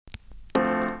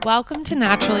Welcome to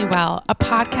Naturally Well, a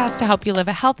podcast to help you live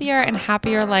a healthier and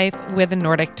happier life with a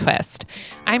Nordic twist.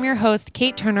 I'm your host,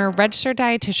 Kate Turner, registered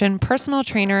dietitian, personal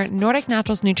trainer, Nordic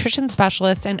Naturals nutrition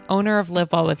specialist, and owner of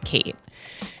Live Well with Kate.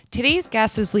 Today's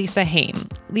guest is Lisa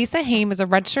Hayim. Lisa Hayim is a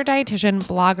registered dietitian,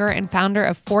 blogger, and founder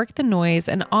of Fork the Noise,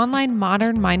 an online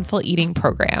modern mindful eating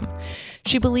program.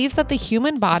 She believes that the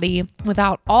human body,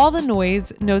 without all the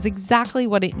noise, knows exactly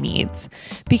what it needs.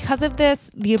 Because of this,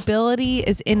 the ability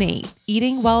is innate.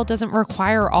 Eating well doesn't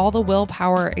require all the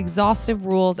willpower, exhaustive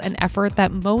rules, and effort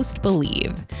that most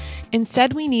believe.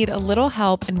 Instead, we need a little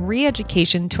help and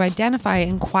re-education to identify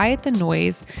and quiet the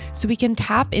noise so we can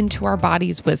tap into our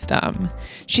body's wisdom.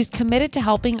 She's committed to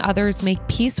helping others make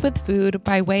peace with food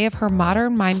by way of her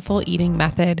modern mindful eating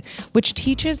method, which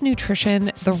teaches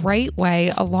nutrition the right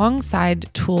way alongside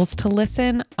tools to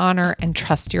listen, honor, and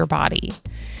trust your body.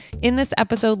 In this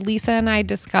episode, Lisa and I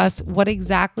discuss what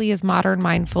exactly is modern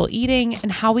mindful eating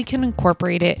and how we can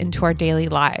incorporate it into our daily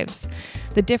lives.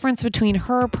 The difference between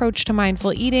her approach to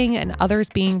mindful eating and others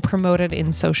being promoted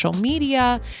in social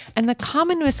media, and the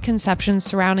common misconceptions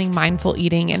surrounding mindful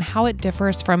eating and how it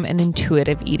differs from an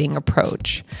intuitive eating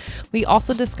approach. We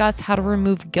also discuss how to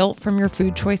remove guilt from your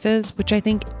food choices, which I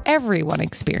think everyone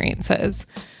experiences.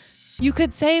 You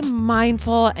could say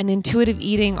mindful and intuitive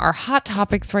eating are hot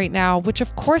topics right now, which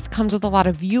of course comes with a lot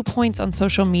of viewpoints on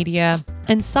social media,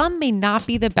 and some may not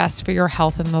be the best for your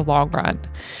health in the long run.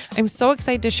 I'm so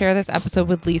excited to share this episode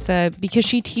with Lisa because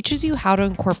she teaches you how to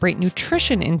incorporate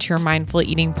nutrition into your mindful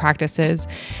eating practices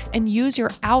and use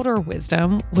your outer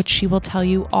wisdom, which she will tell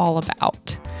you all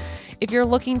about. If you're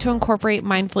looking to incorporate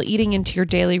mindful eating into your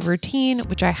daily routine,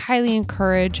 which I highly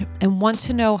encourage, and want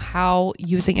to know how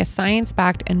using a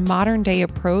science-backed and modern-day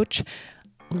approach,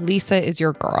 Lisa is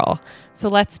your girl. So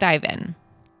let's dive in.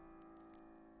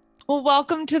 Well,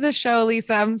 welcome to the show,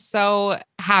 Lisa. I'm so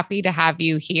happy to have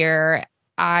you here.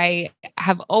 I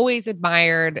have always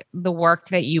admired the work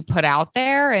that you put out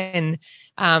there, and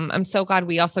I'm so glad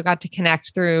we also got to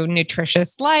connect through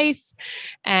Nutritious Life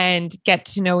and get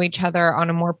to know each other on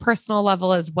a more personal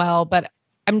level as well. But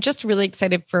I'm just really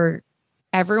excited for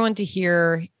everyone to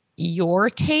hear your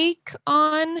take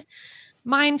on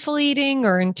mindful eating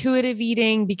or intuitive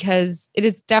eating, because it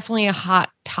is definitely a hot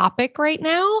topic right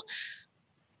now,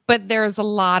 but there's a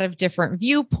lot of different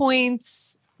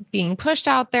viewpoints being pushed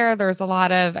out there. There's a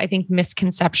lot of, I think,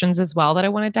 misconceptions as well that I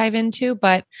want to dive into,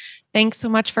 but thanks so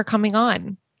much for coming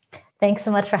on. Thanks so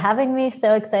much for having me.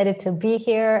 So excited to be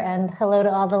here, and hello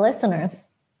to all the listeners.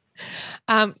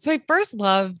 So I first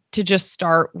love to just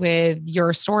start with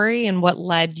your story and what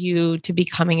led you to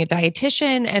becoming a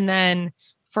dietitian, and then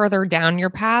further down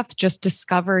your path, just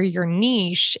discover your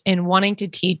niche in wanting to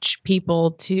teach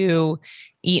people to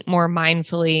eat more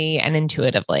mindfully and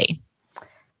intuitively.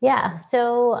 Yeah.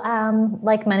 So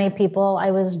like many people,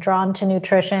 I was drawn to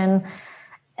nutrition,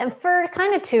 and for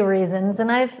kind of two reasons.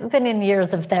 And I've been in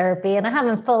years of therapy and I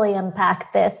haven't fully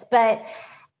unpacked this, but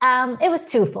it was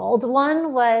twofold.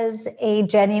 One was a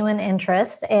genuine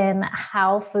interest in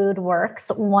how food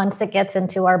works once it gets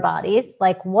into our bodies,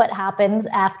 like what happens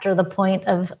after the point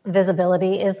of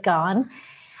visibility is gone,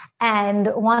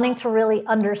 and wanting to really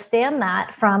understand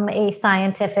that from a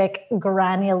scientific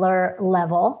granular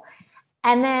level.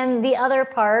 And then the other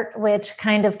part, which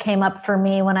kind of came up for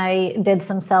me when I did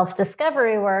some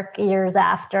self-discovery work years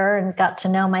after and got to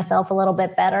know myself a little bit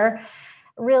better,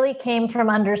 really came from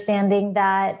understanding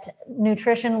that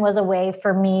nutrition was a way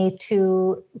for me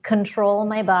to control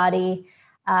my body.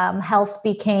 Health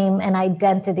became an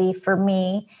identity for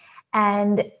me.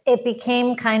 And it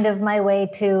became kind of my way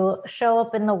to show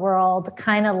up in the world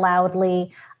kind of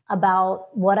loudly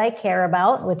about what I care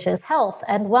about, which is health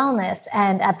and wellness.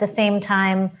 And at the same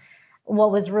time,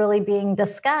 what was really being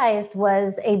disguised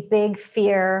was a big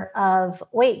fear of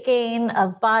weight gain,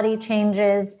 of body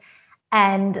changes.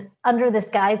 And under this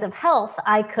guise of health,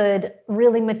 I could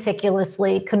really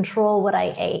meticulously control what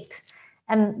I ate.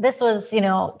 And this was,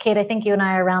 Kate, I think you and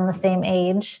I are around the same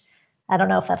age. I don't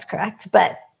know if that's correct,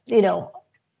 but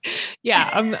Yeah,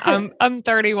 I'm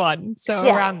 31, so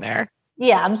yeah. Around there.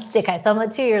 Yeah. Okay. So I'm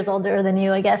 2 years older than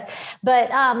you, I guess.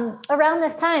 But around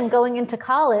this time going into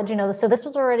college, so this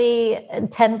was already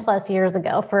 10 plus years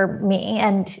ago for me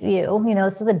and you,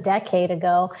 this was a decade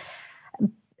ago.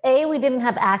 We didn't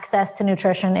have access to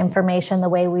nutrition information the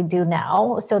way we do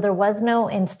now. So there was no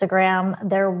Instagram.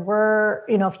 There were,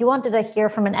 if you wanted to hear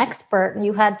from an expert,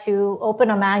 you had to open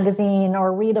a magazine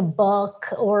or read a book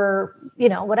or,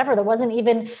 whatever. There wasn't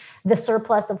even the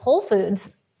surplus of Whole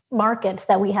Foods markets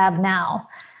that we have now.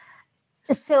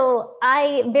 So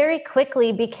I very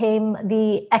quickly became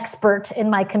the expert in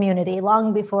my community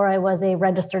long before I was a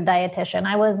registered dietitian.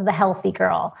 I was the healthy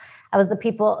girl. I was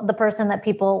the person that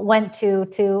people went to,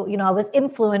 I was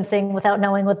influencing without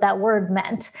knowing what that word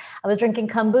meant. I was drinking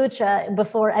kombucha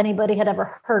before anybody had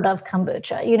ever heard of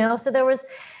kombucha, so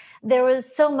there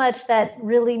was so much that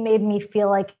really made me feel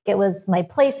like it was my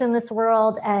place in this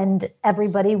world, and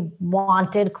everybody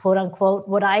wanted, quote unquote,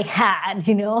 what I had.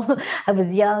 I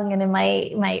was young, and in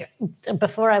my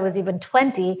before I was even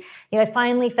 20, I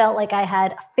finally felt like I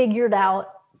had figured out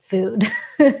food.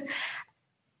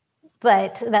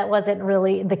 But that wasn't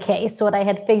really the case. What I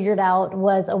had figured out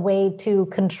was a way to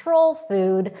control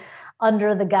food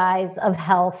under the guise of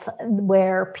health,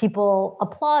 where people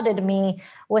applauded me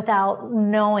without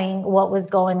knowing what was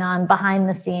going on behind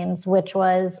the scenes, which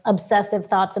was obsessive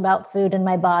thoughts about food in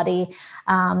my body,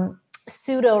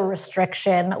 pseudo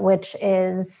restriction, which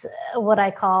is what I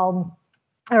call,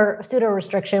 or pseudo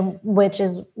restriction, which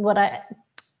is what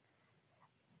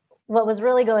was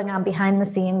really going on behind the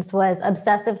scenes was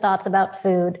obsessive thoughts about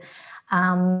food,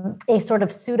 a sort of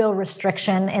pseudo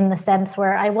restriction, in the sense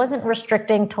where I wasn't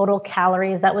restricting total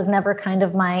calories. That was never kind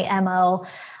of my MO,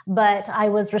 but I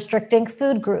was restricting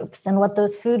food groups, and what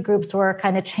those food groups were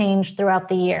kind of changed throughout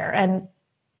the year.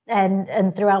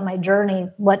 And throughout my journey,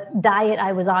 what diet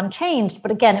I was on changed.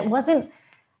 But again, it wasn't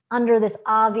under this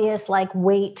obvious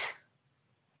weight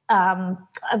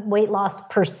loss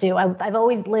pursuit. I've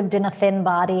always lived in a thin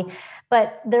body,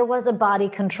 but there was a body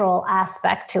control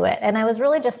aspect to it. And I was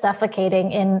really just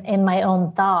suffocating in my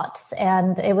own thoughts.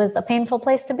 And it was a painful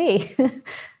place to be.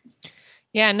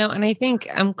 Yeah, no. And I think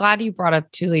I'm glad you brought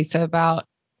up too, Lisa, about,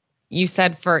 you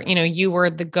said you were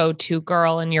the go-to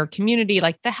girl in your community,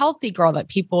 like the healthy girl that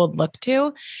people would look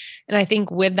to. And I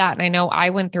think with that, and I know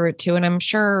I went through it too, and I'm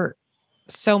sure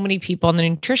so many people in the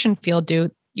nutrition field do,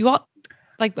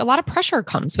 like a lot of pressure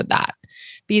comes with that,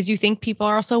 because you think people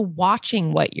are also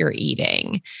watching what you're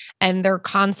eating, and they're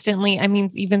constantly,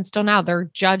 even still now,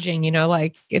 they're judging,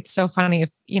 it's so funny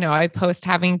if, I post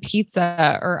having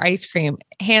pizza or ice cream,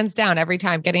 hands down, every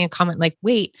time getting a comment like,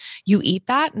 wait, you eat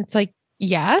that? And it's like,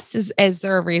 yes. Is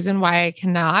there a reason why I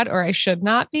cannot, or I should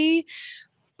not be?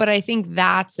 But I think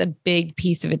that's a big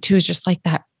piece of it too, is just like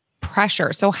that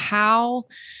pressure. So how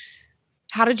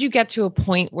did you get to a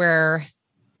point where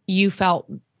you felt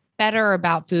better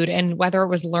about food, and whether it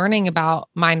was learning about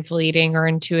mindful eating or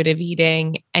intuitive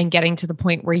eating, and getting to the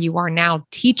point where you are now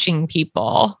teaching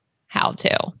people how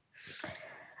to?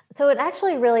 So it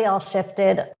actually really all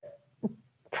shifted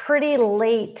pretty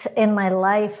late in my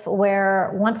life,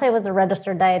 where once I was a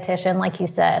registered dietitian, like you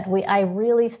said, I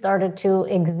really started to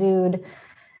exude,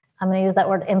 I'm going to use that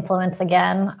word influence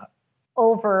again,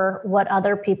 over what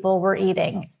other people were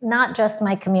eating, not just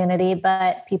my community,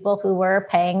 but people who were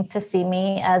paying to see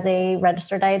me as a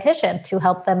registered dietitian to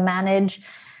help them manage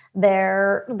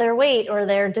their weight or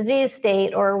their disease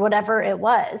state or whatever it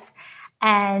was.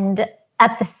 And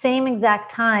at the same exact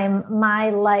time, my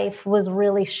life was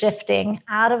really shifting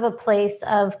out of a place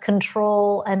of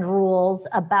control and rules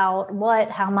about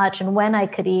what, how much, and when I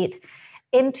could eat,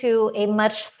 into a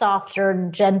much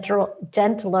softer,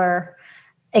 gentler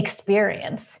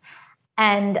experience.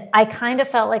 And I kind of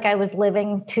felt like I was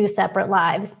living two separate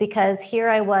lives, because here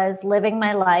I was living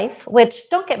my life, which,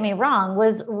 don't get me wrong,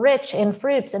 was rich in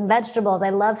fruits and vegetables. I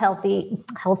love healthy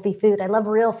food. I love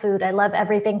real food. I love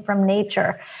everything from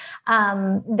nature.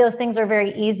 Those things are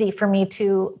very easy for me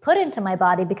to put into my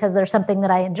body because they're something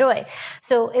that I enjoy.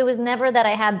 So it was never that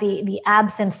I had the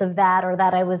absence of that, or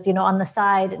that I was, on the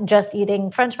side just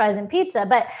eating French fries and pizza,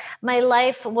 but my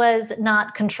life was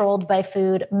not controlled by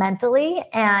food mentally.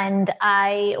 And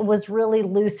I was really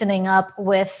loosening up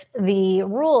with the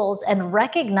rules and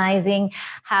recognizing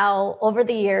how over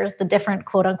the years, the different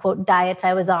quote unquote diets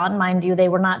I was on, mind you, they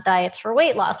were not diets for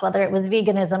weight loss, whether it was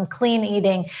veganism, clean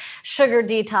eating, sugar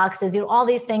detoxes, all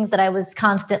these things that I was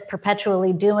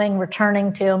perpetually doing,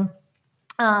 returning to.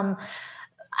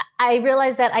 I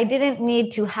realized that I didn't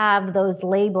need to have those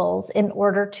labels in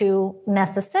order to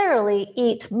necessarily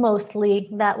eat mostly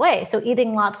that way. So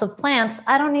eating lots of plants,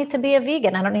 I don't need to be a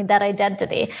vegan. I don't need that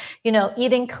identity.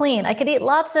 Eating clean, I could eat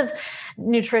lots of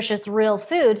nutritious real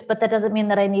foods, but that doesn't mean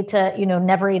that I need to,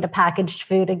 never eat a packaged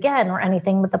food again or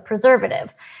anything with a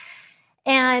preservative.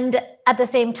 And at the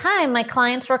same time, my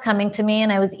clients were coming to me,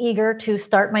 and I was eager to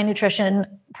start my nutrition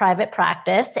private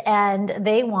practice, and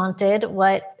they wanted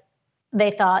what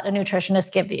they thought a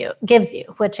nutritionist gives you,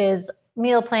 which is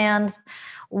meal plans,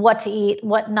 what to eat,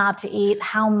 what not to eat,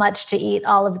 how much to eat,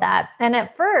 all of that. And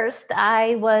at first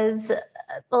I was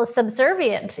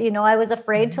subservient. I was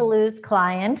afraid to lose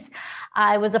clients.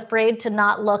 I was afraid to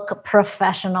not look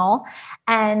professional.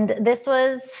 And this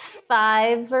was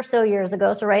 5 or so years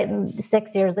ago. So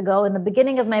 6 years ago, in the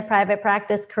beginning of my private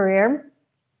practice career.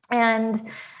 And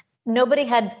nobody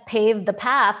had paved the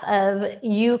path of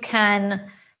you can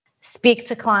speak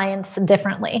to clients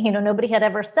differently. Nobody had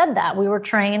ever said that. We were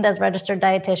trained as registered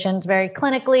dietitians very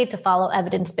clinically to follow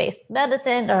evidence-based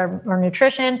medicine or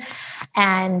nutrition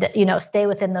and, stay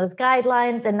within those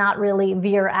guidelines and not really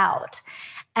veer out.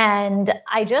 And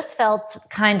I just felt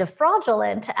kind of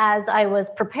fraudulent as I was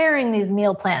preparing these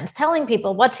meal plans, telling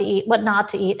people what to eat, what not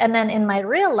to eat. And then in my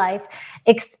real life,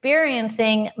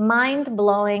 experiencing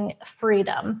mind-blowing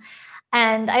freedom.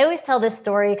 And I always tell this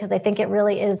story because I think it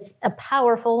really is a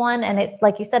powerful one. And it,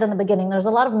 like you said in the beginning, there's a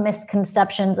lot of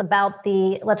misconceptions about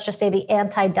let's just say the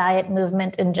anti-diet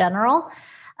movement in general.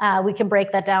 We can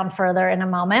break that down further in a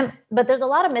moment, but there's a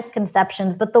lot of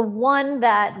misconceptions. But the one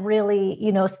that really,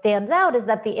 stands out is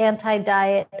that the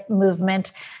anti-diet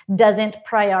movement doesn't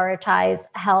prioritize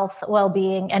health,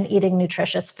 well-being, and eating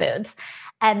nutritious foods.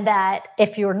 And that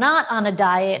if you're not on a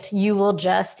diet, you will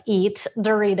just eat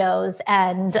Doritos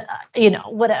and,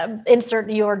 insert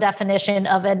your definition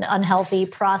of an unhealthy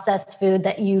processed food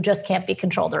that you just can't be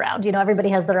controlled around. Everybody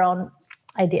has their own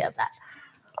idea of that.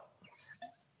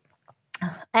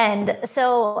 And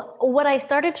so what I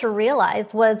started to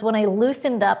realize was when I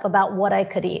loosened up about what I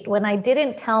could eat, when I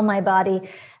didn't tell my body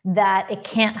that it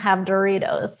can't have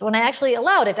Doritos, when I actually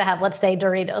allowed it to have, let's say,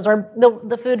 Doritos, or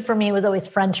the food for me was always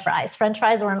French fries. French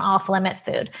fries were an off-limit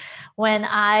food. When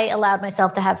I allowed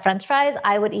myself to have French fries,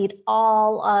 I would eat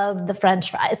all of the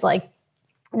French fries, like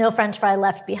no French fry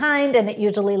left behind. And it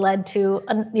usually led to,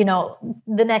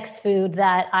 the next food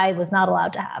that I was not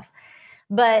allowed to have.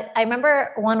 But I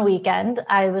remember one weekend,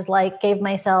 I was gave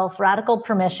myself radical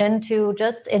permission to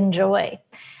just enjoy.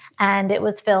 And it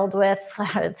was filled with,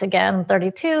 it's again,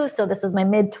 32. So this was my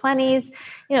mid-20s.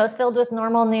 It was filled with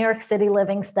normal New York City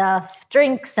living stuff,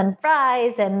 drinks and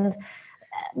fries and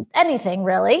anything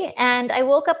really. And I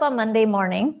woke up on Monday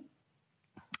morning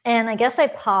and I guess I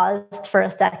paused for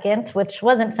a second, which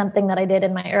wasn't something that I did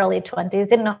in my early 20s.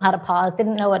 Didn't know how to pause,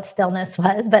 didn't know what stillness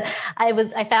was, but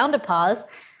I found a pause.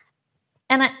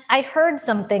 And I heard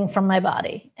something from my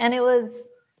body, and it was,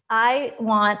 I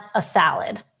want a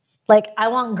salad. I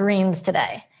want greens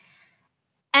today.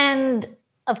 And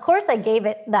of course I gave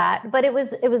it that, but it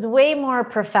was way more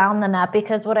profound than that,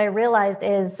 because what I realized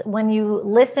is when you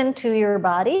listen to your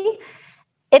body,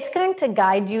 it's going to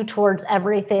guide you towards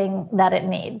everything that it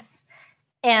needs.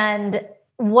 And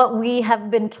what we have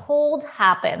been told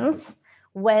happens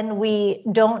when we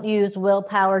don't use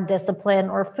willpower, discipline,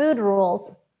 or food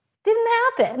rules didn't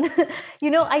happen.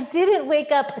 I didn't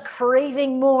wake up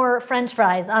craving more French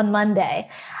fries on Monday.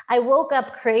 I woke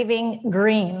up craving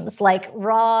greens, like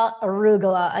raw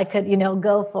arugula I could,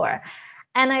 go for.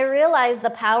 And I realized the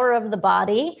power of the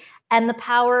body and the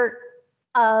power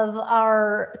of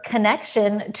our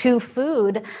connection to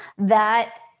food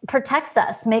that protects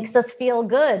us, makes us feel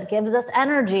good, gives us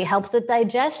energy, helps with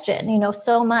digestion,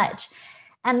 so much.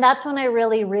 And that's when I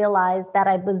really realized that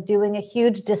I was doing a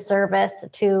huge disservice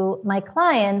to my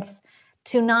clients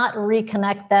to not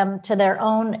reconnect them to their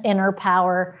own inner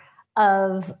power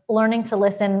of learning to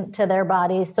listen to their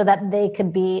bodies so that they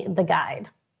could be the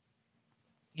guide.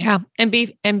 Yeah. And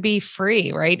be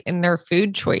free, right, in their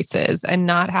food choices and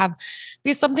not have,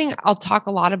 because something I'll talk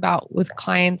a lot about with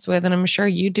clients and I'm sure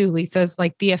you do, Lisa, is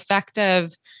the effect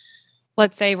of,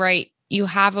 let's say, right, you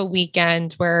have a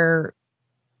weekend where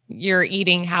your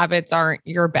eating habits aren't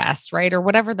your best, right? Or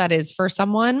whatever that is for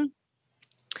someone.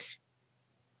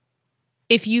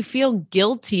 If you feel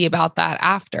guilty about that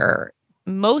after,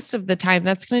 most of the time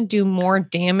that's going to do more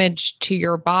damage to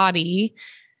your body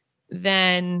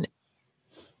than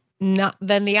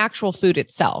the actual food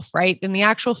itself, right? Than the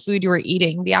actual food you were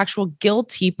eating, the actual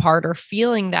guilty part or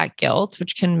feeling that guilt,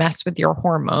 which can mess with your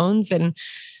hormones and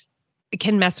it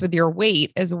can mess with your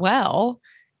weight as well.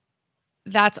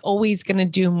 That's always going to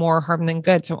do more harm than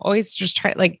good. So always just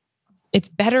try, it's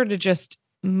better to just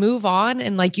move on.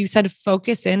 And like you said,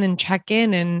 focus in and check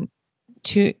in and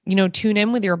tune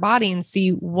in with your body and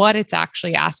see what it's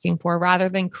actually asking for rather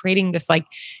than creating this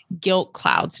guilt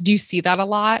cloud. So do you see that a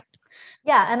lot?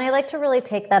 Yeah. And I like to really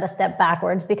take that a step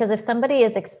backwards, because if somebody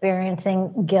is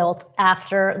experiencing guilt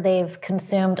after they've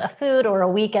consumed a food or a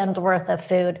weekend worth of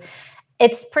food,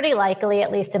 it's pretty likely,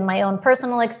 at least in my own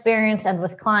personal experience and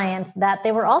with clients, that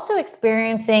they were also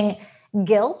experiencing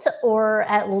guilt or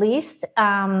at least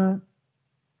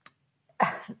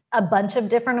a bunch of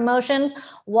different emotions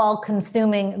while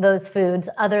consuming those foods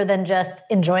other than just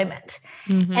enjoyment.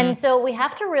 Mm-hmm. And so we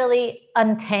have to really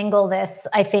untangle this,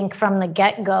 I think, from the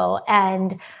get-go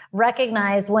and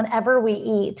recognize whenever we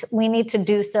eat, we need to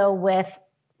do so with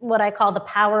what I call the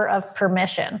power of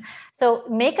permission. So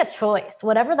make a choice,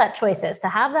 whatever that choice is, to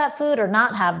have that food or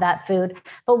not have that food.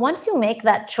 But once you make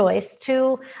that choice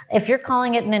to, if you're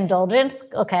calling it an indulgence,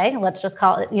 okay, let's just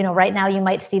call it, right now you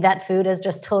might see that food as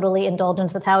just totally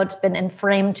indulgence. That's how it's been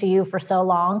inframed to you for so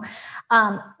long.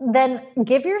 Then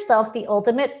give yourself the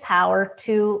ultimate power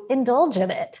to indulge in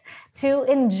it, to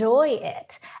enjoy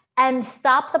it, and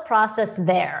stop the process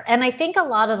there. And I think a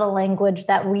lot of the language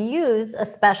that we use,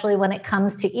 especially when it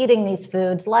comes to eating these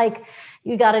foods, like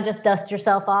you got to just dust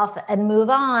yourself off and move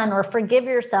on or forgive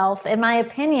yourself, in my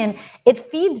opinion, it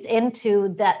feeds into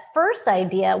that first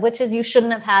idea, which is you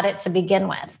shouldn't have had it to begin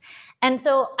with. And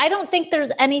so I don't think there's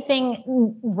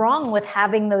anything wrong with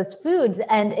having those foods.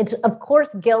 And it's, of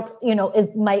course, guilt,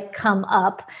 might come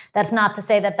up. That's not to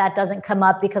say that that doesn't come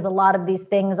up, because a lot of these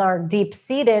things are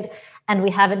deep-seated and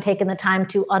we haven't taken the time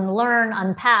to unlearn,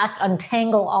 unpack,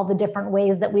 untangle all the different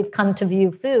ways that we've come to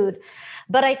view food.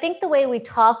 But I think the way we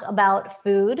talk about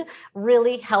food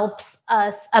really helps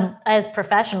us as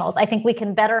professionals. I think we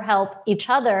can better help each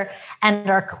other and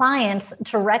our clients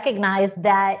to recognize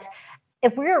that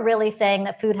if we're really saying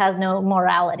that food has no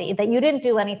morality, that you didn't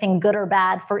do anything good or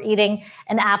bad for eating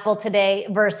an apple today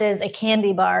versus a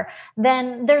candy bar,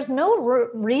 then there's no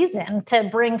reason to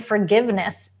bring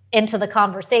forgiveness into the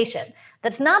conversation.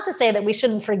 That's not to say that we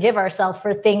shouldn't forgive ourselves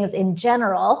for things in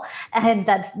general. And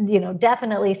that's,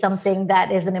 definitely something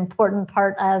that is an important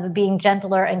part of being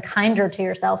gentler and kinder to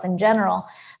yourself in general.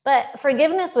 But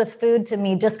forgiveness with food to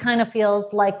me just kind of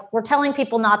feels like we're telling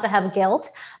people not to have guilt,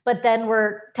 but then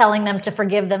we're telling them to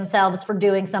forgive themselves for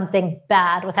doing something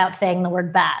bad without saying the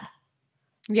word bad.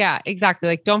 Yeah, exactly.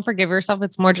 Like, don't forgive yourself.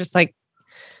 It's more just like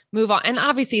move on. And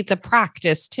obviously it's a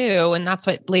practice too. And that's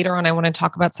what later on I want to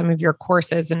talk about some of your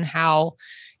courses and how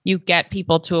you get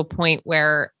people to a point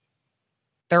where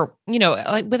they're,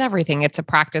 like with everything, it's a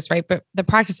practice, right? But the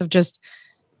practice of just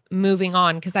moving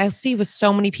on, because I see with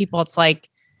so many people, it's like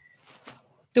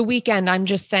the weekend, I'm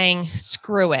just saying,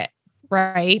 screw it.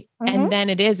 Right. Mm-hmm. And then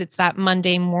it's that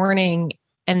Monday morning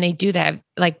and they do that,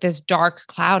 like this dark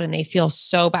cloud, and they feel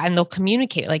so bad, and they'll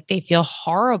communicate like they feel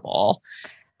horrible.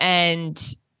 And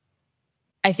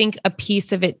I think a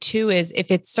piece of it too is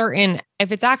if it's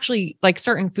actually like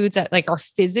certain foods that like are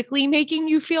physically making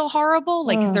you feel horrible,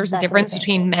 like, cause there's a difference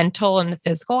between mental and the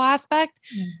physical aspect,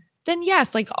 then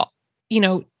yes, like,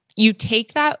 you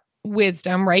take that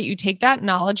wisdom, right? You take that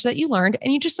knowledge that you learned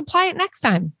and you just apply it next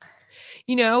time.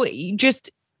 You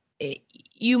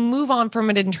move on from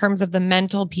it in terms of the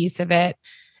mental piece of it,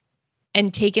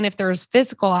 and taken if there's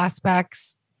physical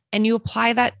aspects, and you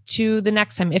apply that to the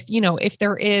next time. If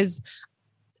there is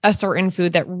a certain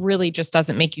food that really just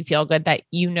doesn't make you feel good, that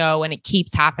and it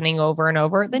keeps happening over and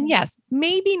over, then yes,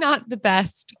 maybe not the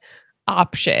best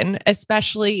option,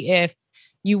 especially if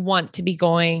you want to be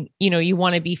going, you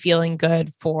want to be feeling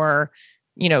good for,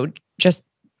 just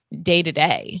day to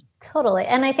day. Totally.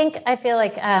 And I feel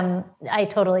like I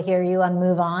totally hear you on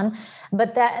move on,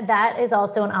 but that is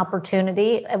also an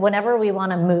opportunity whenever we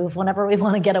want to move, whenever we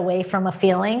want to get away from a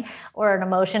feeling or an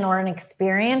emotion or an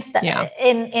experience that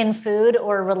in food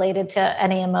or related to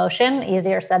any emotion,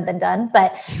 easier said than done.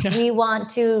 But we want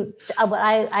to, what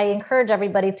I encourage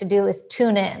everybody to do is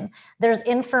tune in. There's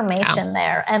information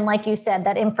there. And like you said,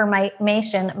 that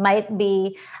information might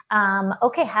be,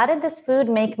 okay, how did this food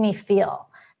make me feel?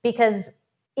 Because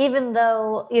even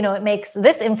though, it makes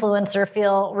this influencer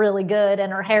feel really good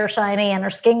and her hair shiny and her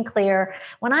skin clear,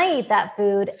 when I eat that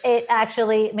food, it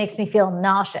actually makes me feel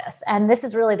nauseous. And this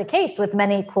is really the case with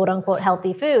many quote unquote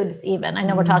healthy foods. Even I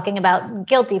know we're talking about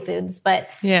guilty foods, but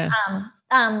and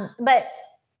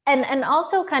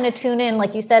also kind of tune in,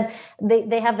 like you said,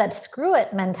 they have that screw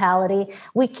it mentality.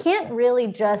 We can't really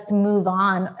just move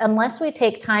on unless we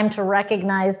take time to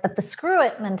recognize that the screw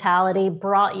it mentality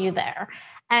brought you there.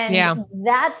 And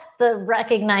that's the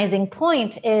recognizing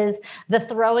point, is the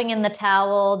throwing in the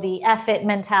towel, the F it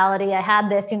mentality. I had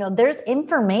this, there's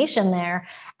information there.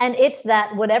 And it's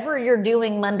that whatever you're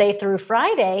doing Monday through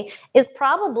Friday is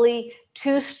probably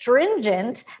too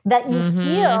stringent, that you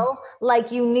feel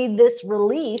like you need this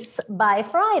release by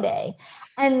Friday.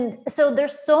 And so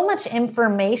there's so much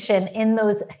information in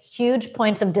those huge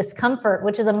points of discomfort,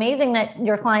 which is amazing that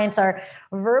your clients are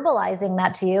verbalizing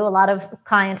that to you. A lot of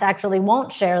clients actually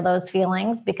won't share those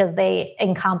feelings because they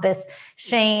encompass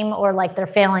shame or like they're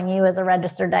failing you as a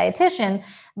registered dietitian.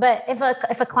 But if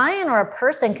a client or a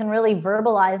person can really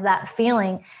verbalize that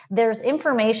feeling, there's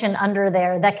information under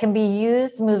there that can be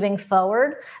used moving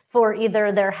forward for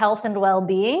either their health and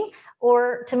well-being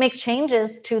or to make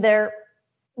changes to their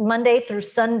Monday through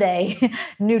Sunday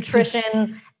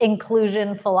nutrition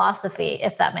inclusion philosophy,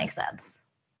 if that makes sense.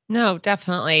 No,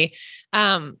 definitely.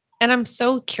 And I'm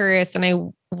so curious, and I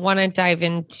want to dive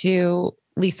into,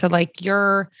 Lisa, like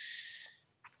your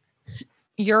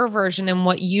version and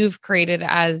what you've created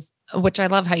as, which I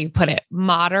love how you put it,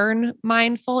 modern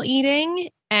mindful eating.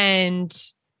 And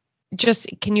just,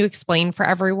 can you explain for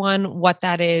everyone what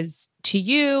that is to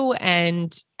you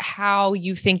and how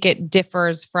you think it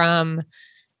differs from,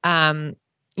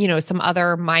 some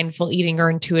other mindful eating or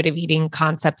intuitive eating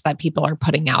concepts that people are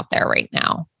putting out there right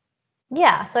now?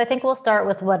 Yeah. So I think we'll start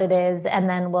with what it is, and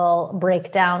then we'll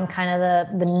break down kind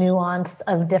of the nuance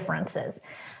of differences.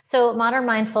 So modern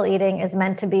mindful eating is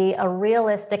meant to be a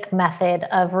realistic method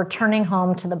of returning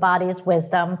home to the body's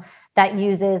wisdom that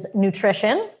uses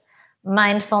nutrition,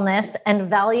 mindfulness, and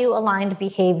value-aligned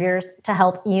behaviors to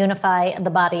help unify the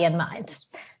body and mind.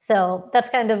 So that's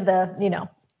kind of the,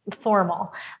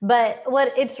 formal. But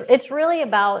what it's really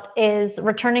about is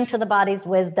returning to the body's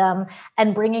wisdom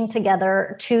and bringing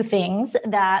together two things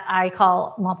that I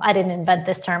call, well, I didn't invent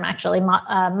this term actually,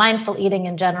 mindful eating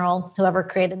in general, whoever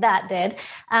created that did.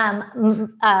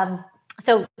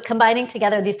 So combining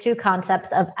together these two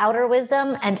concepts of outer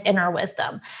wisdom and inner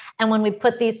wisdom. And when we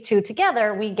put these two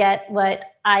together, we get what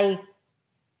I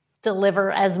deliver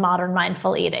as modern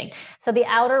mindful eating. So the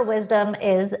outer wisdom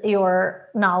is your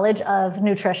knowledge of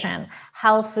nutrition,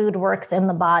 how food works in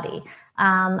the body,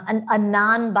 a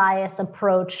non-biased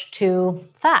approach to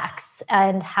facts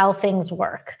and how things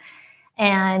work.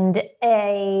 And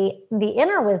the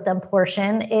inner wisdom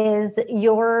portion is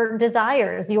your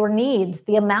desires, your needs,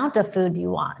 the amount of food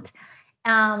you want.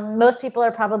 Most people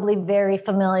are probably very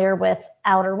familiar with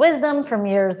outer wisdom from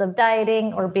years of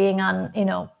dieting or being on,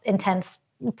 intense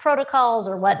protocols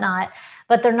or whatnot,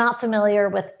 but they're not familiar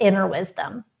with inner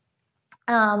wisdom.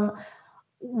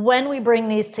 When we bring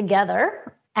these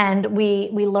together and we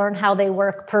learn how they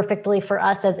work perfectly for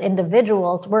us as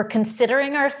individuals, we're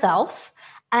considering ourselves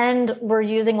and we're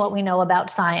using what we know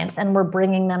about science, and we're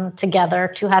bringing them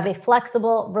together to have a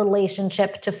flexible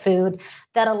relationship to food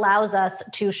that allows us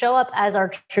to show up as our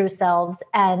true selves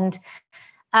and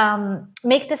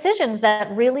make decisions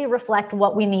that really reflect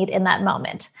what we need in that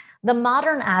moment. The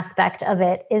modern aspect of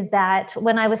it is that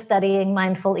when I was studying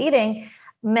mindful eating,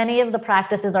 many of the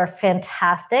practices are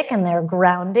fantastic and they're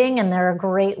grounding and they're a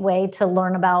great way to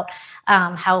learn about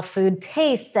how food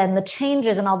tastes and the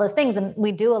changes and all those things. And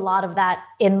we do a lot of that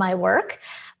in my work.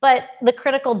 But the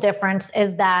critical difference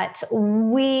is that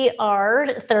we are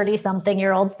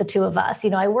 30-something-year-olds, the two of us.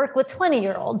 I work with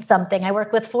 20-year-olds something. I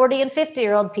work with 40 and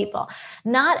 50-year-old people.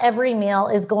 Not every meal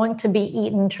is going to be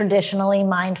eaten traditionally,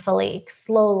 mindfully,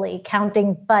 slowly,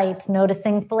 counting bites,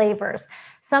 noticing flavors.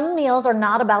 Some meals are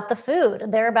not about the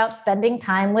food. They're about spending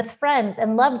time with friends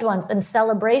and loved ones and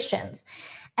celebrations.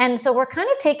 And so we're kind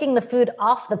of taking the food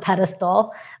off the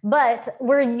pedestal, but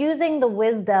we're using the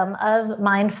wisdom of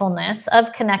mindfulness,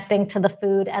 of connecting to the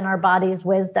food and our body's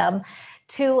wisdom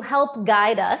to help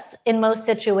guide us in most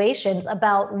situations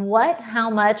about what, how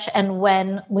much, and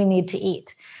when we need to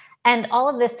eat. And all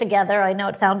of this together, I know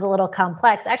it sounds a little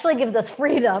complex, actually gives us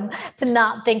freedom to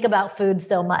not think about food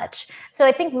so much. So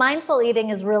I think mindful eating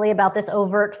is really about this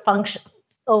overt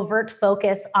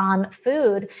focus on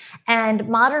food. And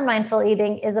modern mindful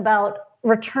eating is about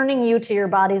returning you to your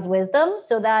body's wisdom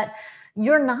so that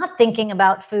you're not thinking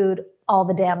about food all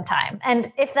the damn time.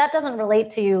 And if that doesn't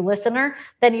relate to you, listener,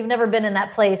 then you've never been in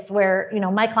that place where,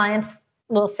 my clients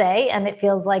will say, and it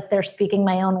feels like they're speaking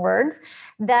my own words,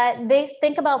 that they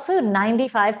think about food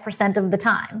 95% of the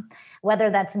time, whether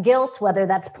that's guilt, whether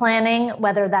that's planning,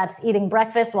 whether that's eating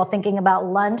breakfast while thinking about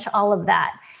lunch, all of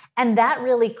that. And that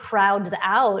really crowds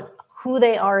out who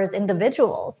they are as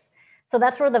individuals. So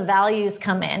that's where the values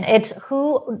come in. It's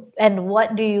who and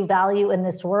what do you value in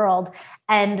this world?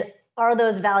 And are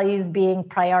those values being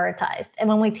prioritized? And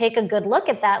when we take a good look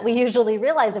at that, we usually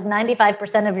realize if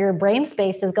 95% of your brain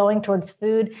space is going towards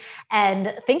food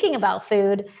and thinking about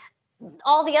food,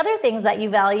 all the other things that you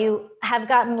value have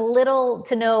gotten little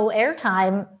to no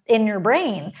airtime in your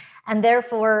brain. And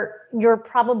therefore, you're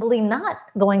probably not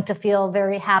going to feel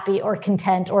very happy or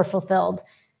content or fulfilled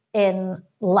in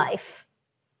life.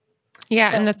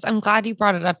 Yeah. And I'm glad you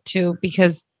brought it up too,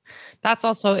 because that's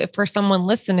also, if for someone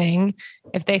listening,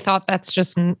 if they thought that's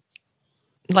just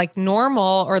like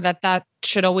normal or that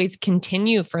should always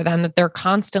continue for them, that they're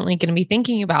constantly going to be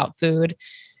thinking about food.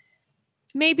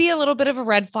 maybe a little bit of a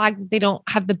red flag that they don't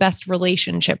have the best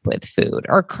relationship with food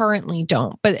or currently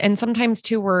don't. But, and sometimes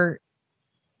too, whether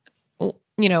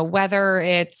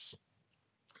it's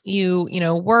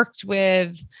worked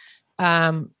with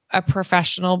a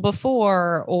professional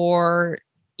before, or,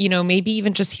 maybe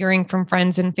even just hearing from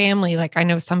friends and family. Like I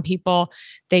know some people,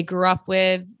 they grew up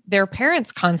with their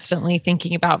parents constantly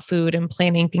thinking about food and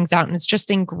planning things out, and it's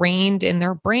just ingrained in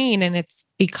their brain and it's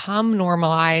become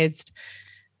normalized.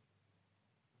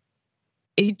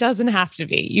 It doesn't have to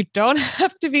be. You don't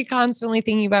have to be constantly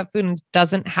thinking about food, and it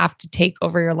doesn't have to take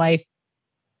over your life.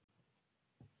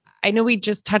 I know we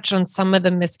just touched on some of the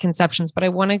misconceptions, but I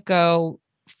want to go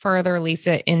further,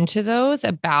 Lisa, into those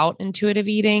about intuitive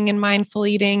eating and mindful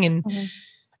eating. And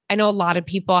I know a lot of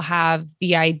people have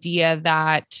the idea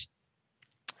that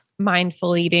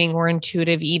mindful eating or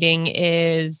intuitive eating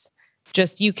is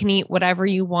just, you can eat whatever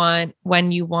you want,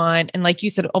 when you want. And like you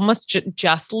said, almost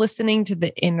just listening to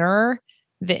the inner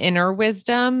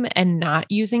wisdom and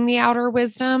not using the outer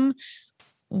wisdom.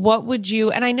 What would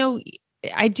you, and I know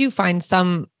I do find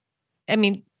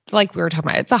like we were talking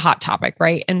about, it's a hot topic,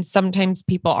 right? And sometimes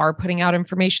people are putting out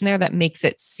information there that makes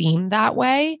it seem that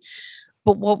way.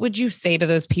 But what would you say to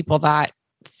those people that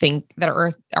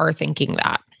are thinking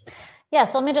that? Yeah.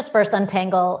 So let me just first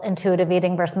untangle intuitive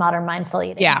eating versus modern mindful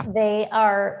eating. Yeah. They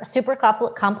are super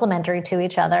complementary to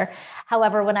each other.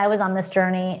 However, when I was on this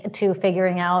journey to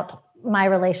figuring out my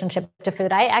relationship to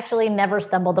food, I actually never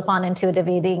stumbled upon intuitive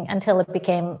eating until it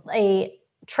became a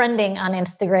trending on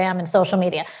Instagram and social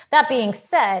media. That being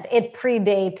said, it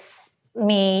predates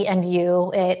me and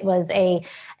you. It was a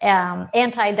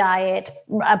anti-diet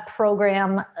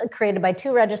program created by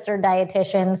 2 registered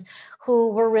dietitians who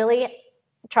were really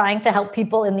trying to help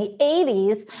people in the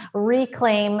 80s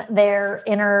reclaim their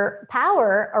inner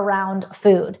power around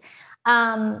food.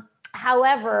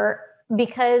 However,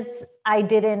 because I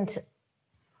didn't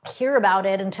hear about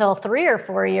it until 3 or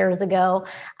 4 years ago,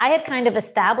 I had kind of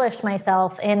established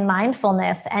myself in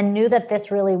mindfulness and knew that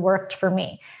this really worked for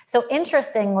me. So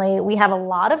interestingly, we have a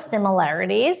lot of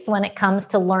similarities when it comes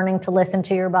to learning to listen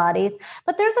to your bodies,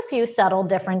 but there's a few subtle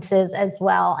differences as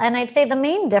well. And I'd say the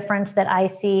main difference that I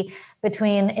see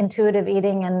between intuitive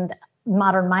eating and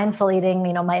modern mindful eating,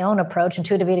 my own approach,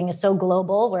 intuitive eating is so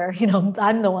global where,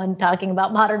 I'm the one talking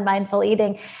about modern mindful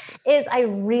eating, is I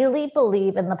really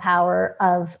believe in the power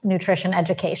of nutrition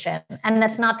education. And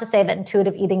that's not to say that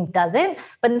intuitive eating doesn't,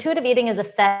 but intuitive eating is a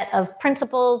set of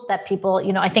principles that people,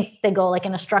 I think they go like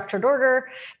in a structured order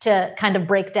to kind of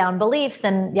break down beliefs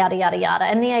and yada, yada, yada.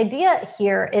 And the idea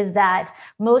here is that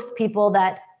most people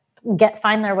that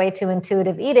find their way to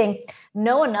intuitive eating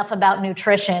know enough about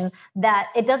nutrition that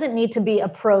it doesn't need to be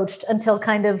approached until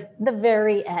kind of the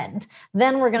very end.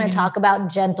 Then we're going to talk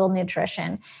about gentle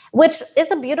nutrition, which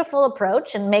is a beautiful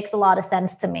approach and makes a lot of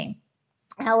sense to me.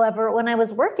 However, when I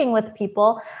was working with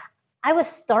people, I was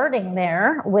starting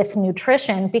there with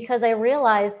nutrition because I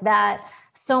realized that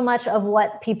so much of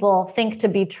what people think to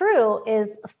be true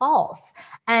is false.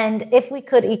 And if we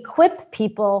could equip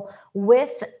people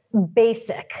with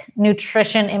basic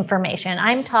nutrition information,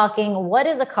 I'm talking, what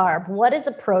is a carb? What is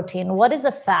a protein? What is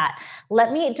a fat?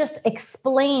 Let me just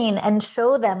explain and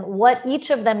show them what each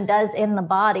of them does in the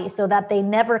body so that they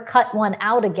never cut one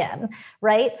out again,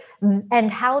 right? And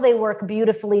how they work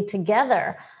beautifully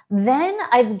together. Then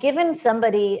I've given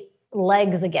somebody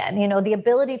legs again, the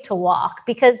ability to walk,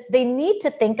 because they need to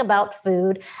think about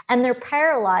food and they're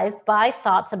paralyzed by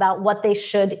thoughts about what they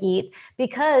should eat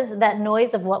because that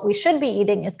noise of what we should be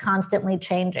eating is constantly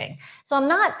changing. So I'm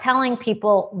not telling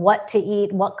people what to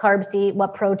eat, what carbs to eat,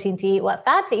 what protein to eat, what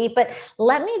fat to eat, but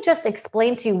let me just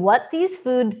explain to you what these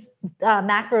foods,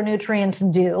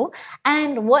 macronutrients do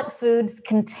and what foods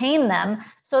contain them,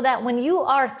 so that when you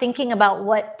are thinking about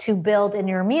what to build in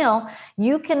your meal,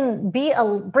 you can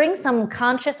bring some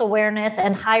conscious awareness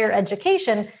and higher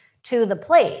education to the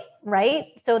plate, right?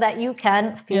 So that you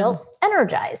can feel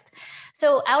energized.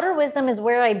 So outer wisdom is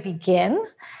where I begin.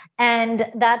 And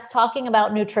that's talking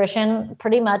about nutrition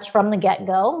pretty much from the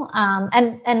get-go.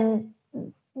 And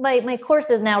my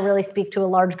courses now really speak to a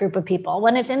large group of people.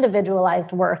 When it's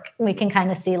individualized work, we can kind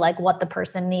of see like what the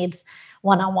person needs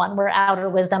one-on-one, where outer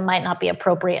wisdom might not be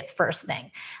appropriate first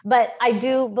thing. But I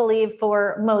do believe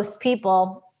for most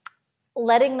people,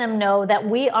 letting them know that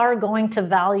we are going to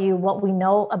value what we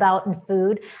know about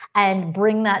food and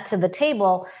bring that to the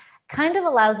table kind of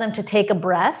allows them to take a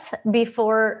breath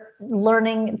before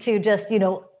learning to just,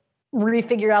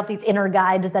 refigure out these inner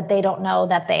guides that they don't know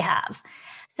that they have.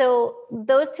 So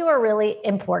those two are really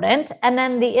important. And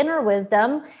then the inner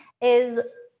wisdom is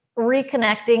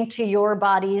reconnecting to your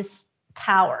body's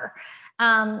power.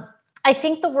 I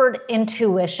think the word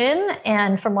intuition,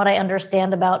 and from what I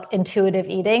understand about intuitive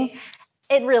eating,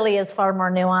 it really is far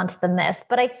more nuanced than this.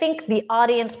 But I think the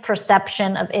audience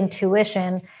perception of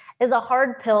intuition is a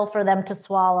hard pill for them to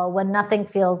swallow when nothing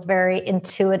feels very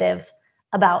intuitive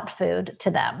about food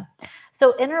to them.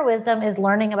 So inner wisdom is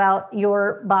learning about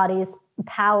your body's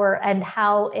power and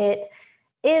how it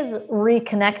is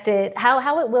reconnected,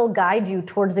 how it will guide you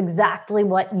towards exactly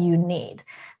what you need.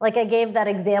 Like I gave that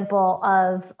example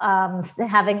of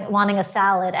wanting a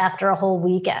salad after a whole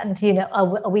weekend,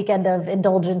 a weekend of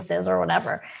indulgences or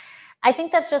whatever. I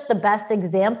think that's just the best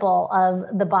example of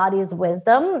the body's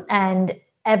wisdom, and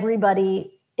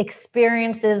everybody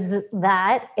experiences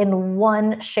that in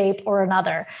one shape or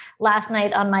another. Last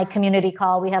night on my community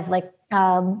call, we have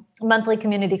monthly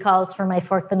community calls for my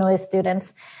Fork the Noise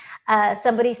students.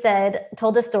 Somebody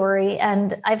told a story,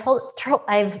 and I've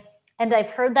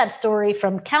heard that story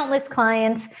from countless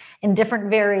clients in different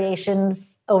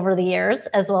variations over the years,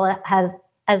 as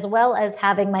well as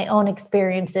having my own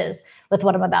experiences with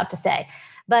what I'm about to say.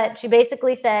 But she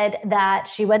basically said that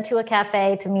she went to a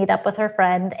cafe to meet up with her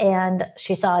friend, and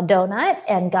she saw a donut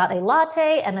and got a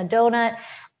latte and a donut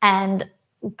and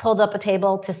pulled up a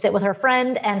table to sit with her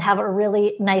friend and have a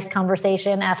really nice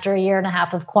conversation after a year and a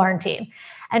half of quarantine.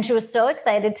 And she was so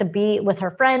excited to be with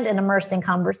her friend and immersed in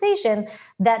conversation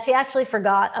that she actually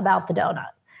forgot about the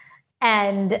donut.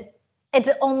 And it's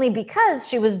only because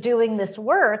she was doing this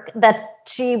work that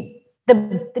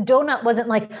the donut wasn't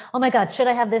like, oh my God, should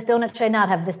I have this donut? Should I not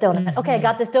have this donut? Mm-hmm. Okay, I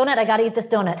got this donut. I got to eat this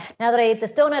donut. Now that I ate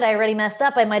this donut, I already messed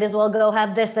up. I might as well go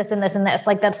have this, this, and this, and this,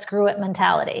 like that screw it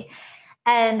mentality.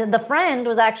 And the friend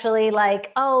was actually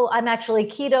like, oh, I'm actually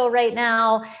keto right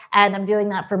now, and I'm doing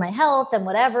that for my health and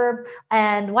whatever.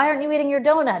 And why aren't you eating your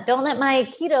donut? Don't let my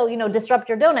keto, disrupt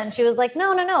your donut. And she was like,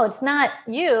 no, it's not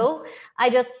you.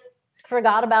 I just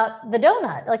forgot about the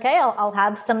donut. Okay, I'll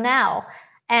have some now.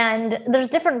 And there's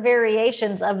different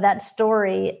variations of that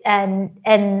story. And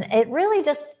it really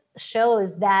just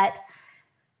shows that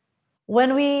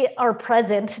when we are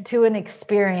present to an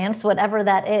experience, whatever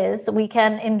that is, we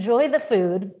can enjoy the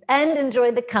food and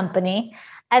enjoy the company,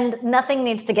 and nothing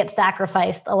needs to get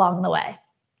sacrificed along the way.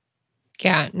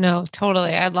 Yeah, no,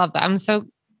 totally. I love that.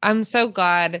 I'm so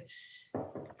glad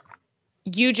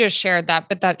you just shared that,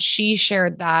 but that she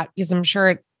shared that, because I'm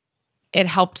sure it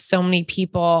helped so many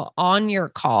people on your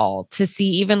call to see,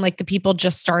 even like the people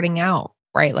just starting out,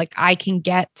 right? Like I can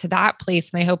get to that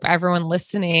place, and I hope everyone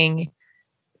listening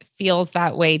feels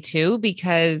that way too,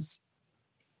 because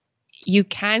you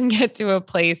can get to a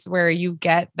place where you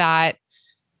get that,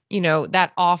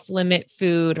 that off limit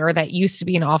food, or that used to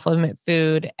be an off limit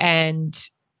food, and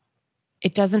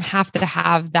it doesn't have to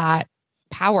have that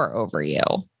power over you.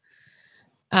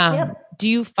 Yep. Do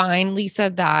you find, Lisa,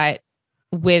 that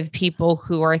with people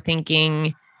who are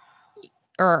thinking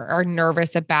or are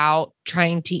nervous about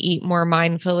trying to eat more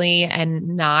mindfully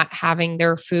and not having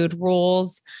their food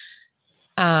rules,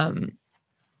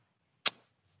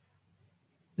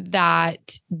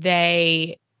 that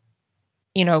they,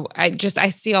 I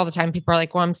see all the time, people are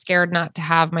like, well, I'm scared not to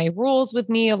have my rules with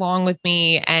me, along with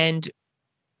me. And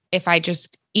if I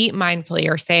just eat mindfully,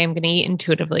 or say I'm going to eat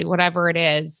intuitively, whatever it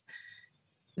is,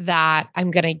 that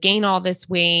I'm going to gain all this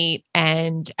weight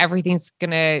and everything's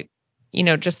going to,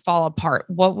 just fall apart.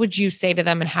 What would you say to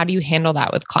them, and how do you handle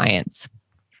that with clients?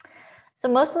 So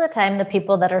most of the time, the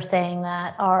people that are saying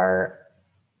that are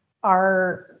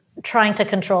trying to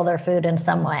control their food in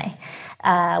some way.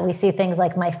 We see things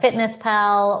like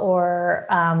MyFitnessPal, or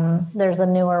there's a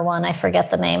newer one. I forget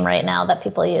the name right now that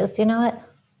people use. Do you know it?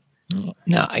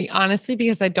 No, I honestly,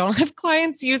 because I don't have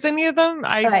clients use any of them,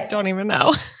 I don't even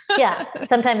know. Yeah.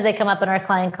 Sometimes they come up in our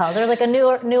client calls. There's like a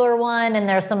newer one, and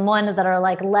there's some ones that are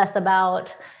like less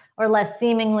about, or less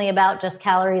seemingly about, just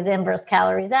calories in versus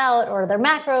calories out, or their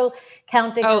macro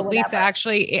counting. Oh, Lisa,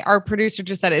 actually, our producer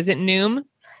just said, is it Noom?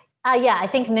 Yeah, I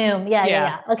think Noom.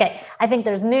 Yeah. Okay. I think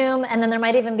there's Noom, and then there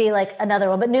might even be like another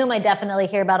one, but Noom I definitely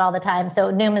hear about all the time.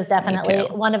 So Noom is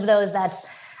definitely one of those that's,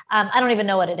 I don't even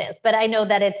know what it is, but I know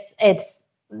that it's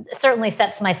certainly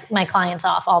sets my clients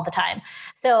off all the time.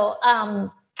 So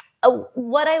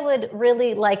what I would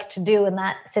really like to do in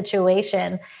that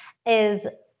situation is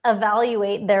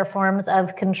evaluate their forms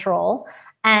of control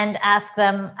and ask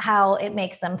them how it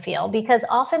makes them feel. Because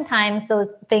oftentimes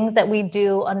those things that we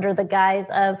do under the guise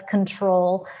of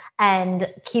control and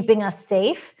keeping us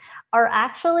safe are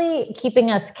actually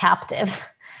keeping us captive.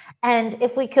 And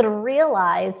if we could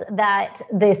realize that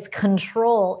this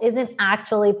control isn't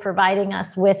actually providing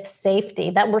us with safety,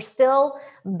 that we're still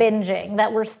binging,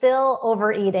 that we're still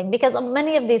overeating, because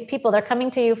many of these people, they're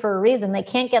coming to you for a reason. They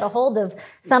can't get a hold of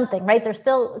something, right? They're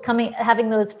still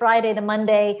having those Friday to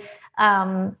Monday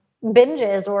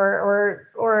binges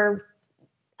or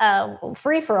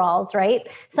free-for-alls, right?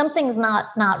 Something's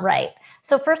not right.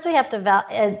 So first we have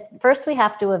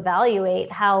to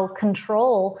evaluate how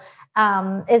control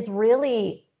is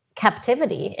really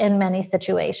captivity in many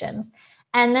situations.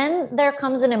 And then there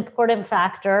comes an important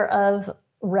factor of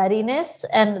readiness,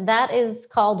 and that is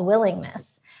called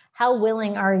willingness. How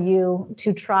willing are you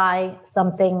to try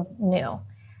something new?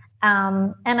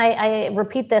 And I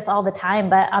repeat this all the time,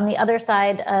 but on the other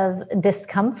side of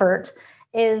discomfort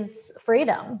is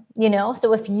freedom,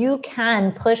 So if you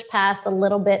can push past a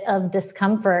little bit of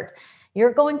discomfort,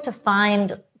 you're going to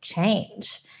find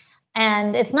change.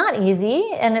 And it's not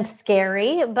easy and it's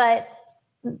scary, but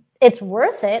it's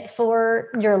worth it for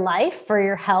your life, for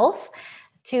your health,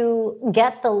 to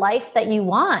get the life that you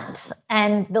want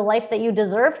and the life that you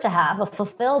deserve to have, a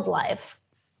fulfilled life.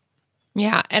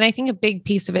 Yeah. And I think a big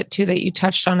piece of it too, that you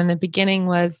touched on in the beginning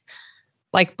was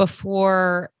like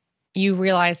before you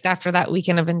realized after that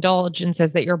weekend of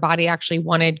indulgences that your body actually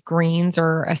wanted greens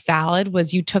or a salad,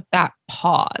 was you took that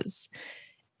pause.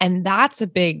 And that's a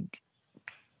big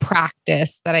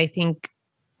practice that I think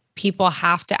people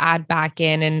have to add back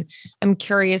in. And I'm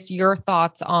curious your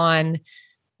thoughts on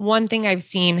one thing I've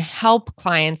seen help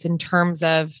clients in terms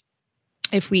of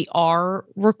if we are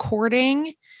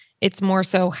recording, it's more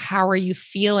so, how are you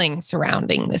feeling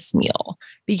surrounding this meal?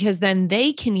 Because then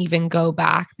they can even go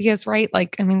back because, right?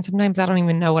 Like, I mean, sometimes I don't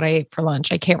even know what I ate for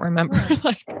lunch. I can't remember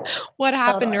like what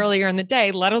happened earlier in the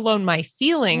day, let alone my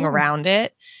feeling around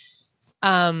it.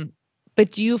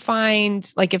 But do you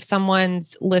find like if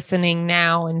someone's listening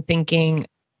now and thinking,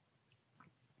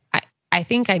 I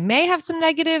think I may have some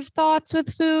negative thoughts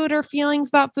with food or feelings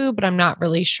about food, but I'm not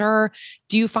really sure.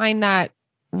 Do you find that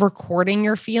recording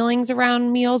your feelings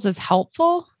around meals is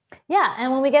helpful? Yeah.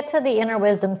 And when we get to the inner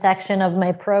wisdom section of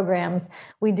my programs,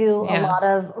 we do a lot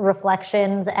of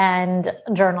reflections and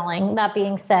journaling. That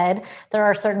being said, there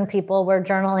are certain people where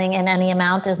journaling in any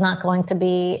amount is not going to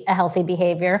be a healthy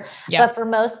behavior. But for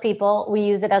most people, we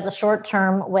use it as a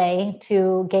short-term way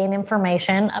to gain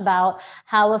information about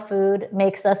how a food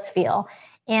makes us feel.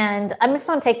 And I'm just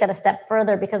going to take that a step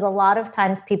further, because a lot of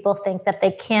times people think that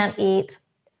they can't eat,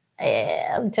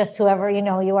 just whoever,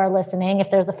 you are listening, if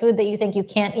there's a food that you think you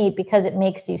can't eat because it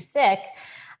makes you sick,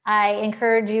 I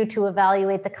encourage you to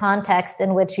evaluate the context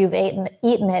in which you've eaten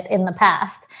it in the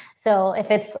past. So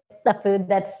if it's a food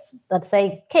that's, let's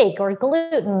say, cake or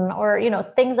gluten or,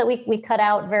 things that we cut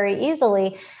out very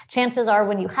easily, chances are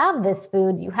when you have this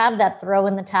food, you have that throw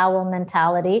in the towel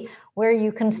mentality where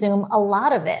you consume a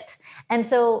lot of it. And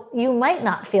so you might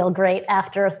not feel great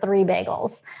after 3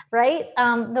 bagels, right?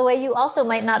 The way you also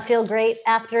might not feel great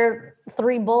after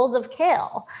 3 bowls of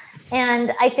kale.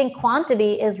 And I think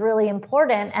quantity is really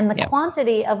important. And the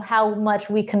quantity of how much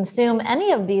we consume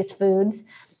any of these foods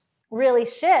really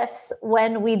shifts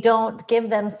when we don't give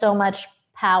them so much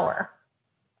power.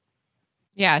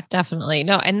 Yeah, definitely.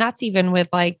 No, and that's even with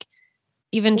like,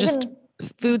 even just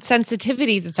food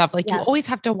sensitivities and stuff. Like you always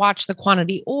have to watch the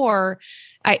quantity, or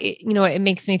it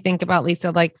makes me think about,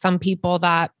 Lisa, like some people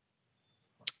that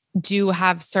do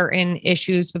have certain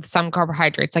issues with some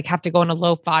carbohydrates, like have to go on a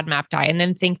low FODMAP diet and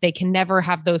then think they can never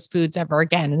have those foods ever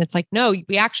again. And it's like, no,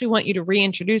 we actually want you to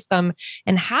reintroduce them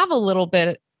and have a little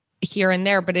bit here and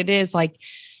there. But it is like,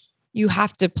 you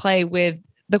have to play with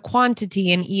the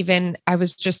quantity. And even I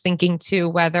was just thinking too,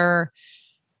 whether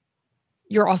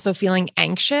you're also feeling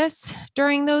anxious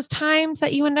during those times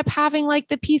that you end up having like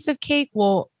the piece of cake.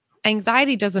 Well,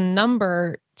 anxiety does a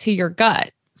number to your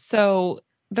gut. So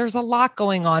there's a lot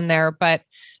going on there, but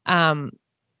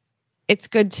it's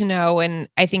good to know. And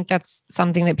I think that's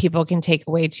something that people can take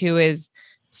away too, is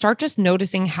start just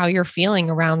noticing how you're feeling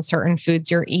around certain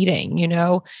foods you're eating.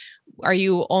 Are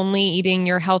you only eating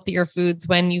your healthier foods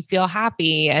when you feel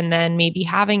happy, and then maybe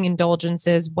having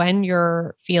indulgences when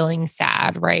you're feeling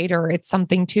sad, right? Or it's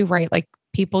something too, right? Like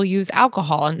people use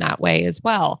alcohol in that way as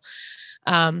well.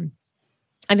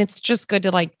 And it's just good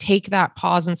to like take that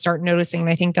pause and start noticing. And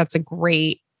I think that's a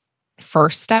great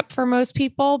first step for most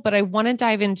people. But I want to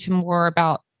dive into more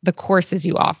about the courses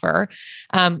you offer.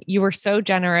 You were so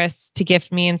generous to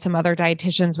gift me and some other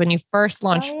dietitians when you first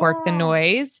launched Fork the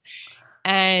Noise.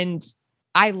 And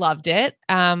I loved it.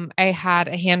 I had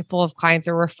a handful of clients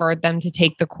who referred them to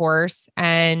take the course.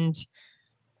 And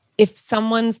if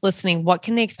someone's listening, what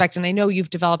can they expect? And I know you've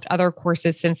developed other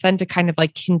courses since then to kind of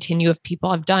like continue if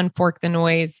people have done Fork the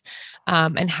Noise,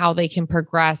 and how they can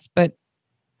progress. But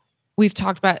we've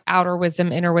talked about outer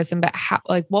wisdom, inner wisdom, but how,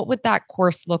 like, what would that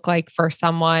course look like for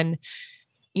someone?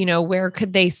 Where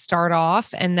could they start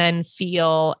off and then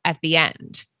feel at the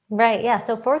end? Right. Yeah.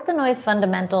 So Fork the Noise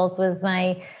Fundamentals was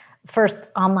my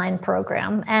first online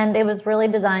program, and it was really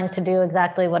designed to do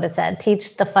exactly what it said,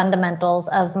 teach the fundamentals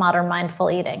of modern mindful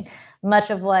eating.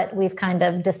 Much of what we've kind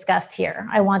of discussed here.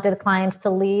 I wanted clients to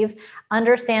leave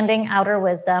understanding outer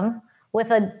wisdom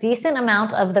with a decent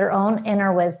amount of their own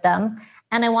inner wisdom.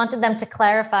 And I wanted them to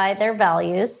clarify their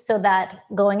values so that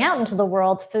going out into the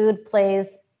world, food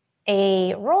plays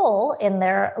a role in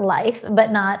their life,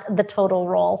 but not the total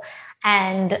role.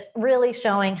 And really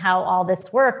showing how all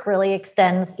this work really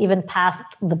extends even past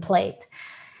the plate.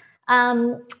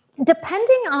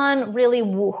 Depending on really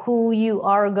who you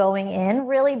are going in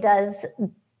really does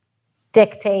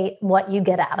dictate what you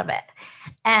get out of it.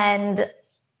 And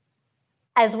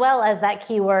as well as that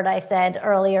keyword I said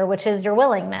earlier, which is your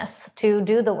willingness to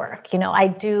do the work. I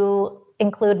do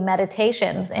include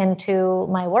meditations into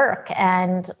my work,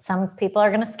 and some people are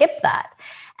going to skip that.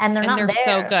 And they're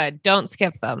so good. Don't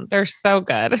skip them. They're so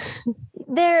good.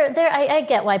 I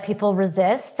get why people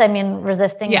resist. I mean,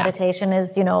 resisting meditation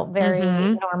is, very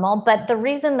normal, but the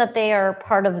reason that they are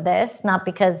part of this, not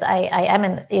because I am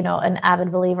an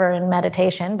avid believer in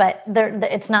meditation, but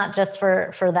it's not just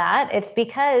for that. It's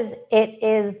because it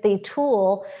is the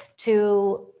tool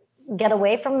to get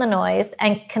away from the noise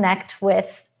and connect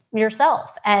with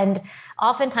yourself. And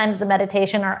oftentimes the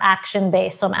meditation are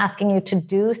action-based. So I'm asking you to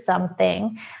do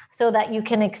something so that you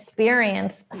can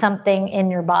experience something in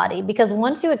your body. Because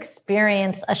once you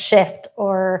experience a shift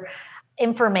or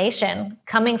information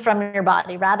coming from your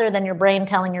body, rather than your brain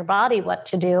telling your body what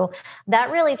to do,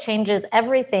 that really changes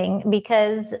everything,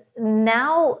 because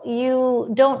now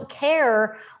you don't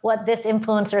care what this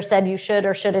influencer said you should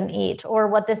or shouldn't eat, or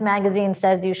what this magazine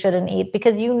says you shouldn't eat,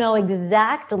 because you know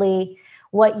exactly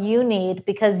what you need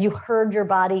because you heard your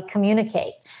body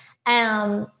communicate.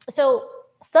 So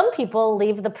some people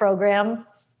leave the program,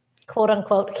 quote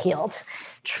unquote, healed,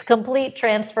 complete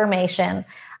transformation.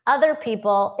 Other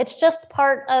people, it's just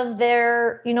part of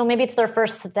their, maybe it's their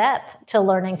first step to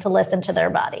learning to listen to their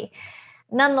body.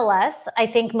 Nonetheless, I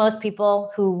think most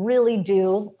people who really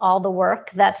do all the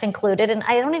work that's included, and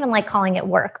I don't even like calling it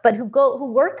work, but who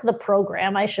work the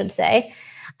program, I should say,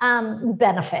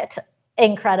 benefit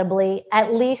incredibly,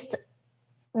 at least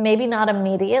maybe not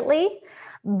immediately,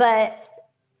 but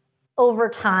over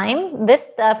time. This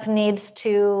stuff needs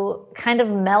to kind of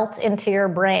melt into your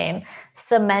brain,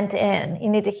 cement in. You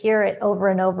need to hear it over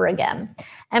and over again.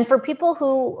 And for people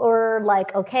who are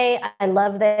like, okay, I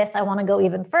love this, I want to go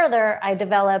even further, I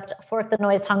developed Fork the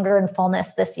Noise Hunger and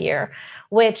Fullness this year,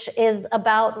 which is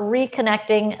about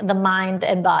reconnecting the mind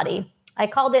and body. I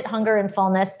called it Hunger and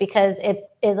Fullness because it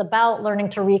is about learning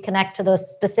to reconnect to those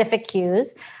specific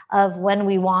cues of when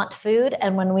we want food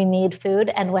and when we need food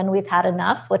and when we've had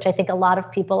enough, which I think a lot of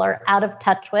people are out of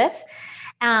touch with.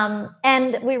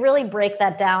 And we really break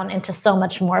that down into so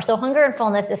much more. So Hunger and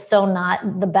Fullness is so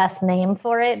not the best name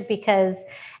for it, because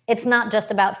it's not just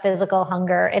about physical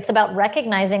hunger. It's about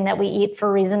recognizing that we eat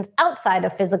for reasons outside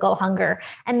of physical hunger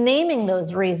and naming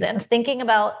those reasons, thinking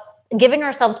about giving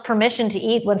ourselves permission to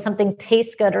eat when something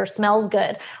tastes good or smells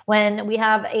good, when we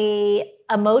have a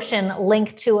emotion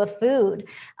linked to a food,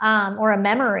 or a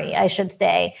memory, I should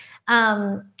say,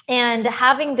 and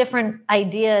having different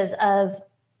ideas of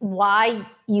why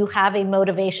you have a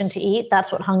motivation to eat.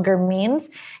 That's what hunger means.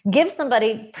 Give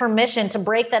somebody permission to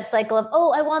break that cycle of,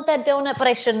 oh, I want that donut, but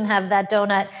I shouldn't have that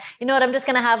donut. You know what? I'm just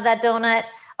going to have that donut.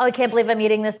 Oh, I can't believe I'm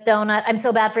eating this donut. I'm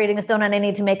so bad for eating this donut. I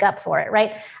need to make up for it,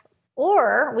 right?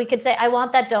 Or we could say, I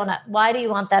want that donut. Why do you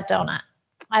want that donut?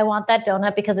 I want that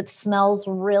donut because it smells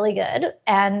really good.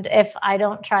 And if I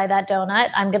don't try that donut,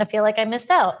 I'm going to feel like I missed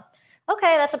out.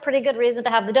 Okay, that's a pretty good reason to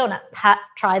have the donut.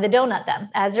 Try the donut then.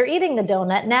 As you're eating the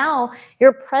donut, now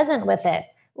you're present with it.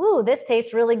 Ooh, this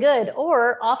tastes really good.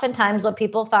 Or oftentimes what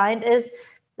people find is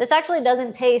this actually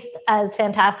doesn't taste as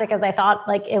fantastic as I thought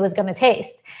like it was going to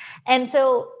taste. And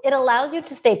so it allows you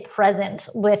to stay present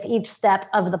with each step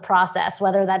of the process,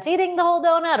 whether that's eating the whole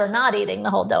donut or not eating the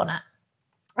whole donut.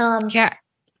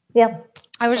 Yeah.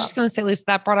 I was just going to say, Lisa,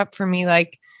 that brought up for me,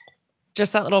 like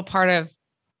just that little part of,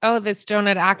 oh, this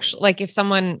donut actually, like if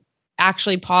someone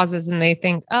actually pauses and they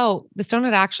think, oh, this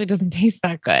donut actually doesn't taste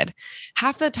that good.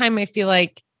 Half the time I feel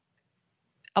like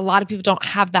a lot of people don't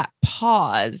have that pause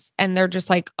pause and they're just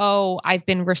like, oh, I've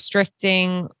been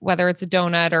restricting whether it's a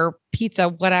donut or pizza,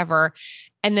 whatever.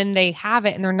 And then they have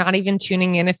it and they're not even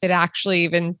tuning in if it actually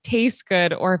even tastes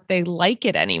good or if they like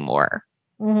it anymore.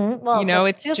 Mm-hmm. Well,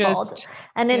 It's twofold. just,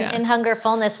 And in Hunger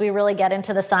Fullness, we really get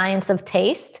into the science of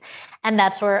taste. And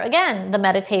that's where, again, the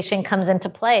meditation comes into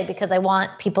play, because I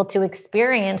want people to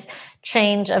experience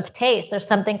change of taste. There's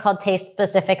something called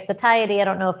taste-specific satiety. I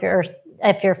don't know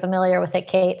if you're familiar with it,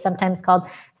 Kate, sometimes called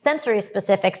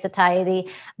sensory-specific satiety.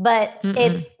 But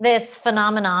it's this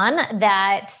phenomenon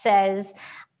that says,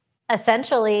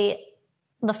 essentially,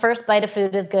 the first bite of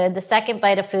food is good. The second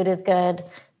bite of food is good.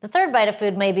 The third bite of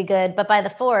food may be good, but by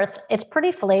the fourth, it's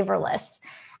pretty flavorless.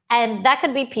 And that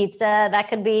could be pizza, that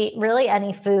could be really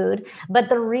any food. But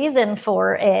the reason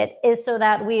for it is so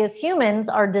that we as humans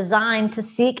are designed to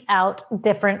seek out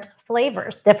different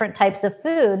flavors, different types of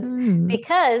foods.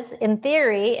 Because in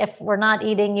theory, if we're not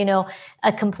eating,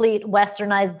 a complete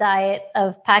westernized diet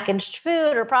of packaged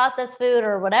food or processed food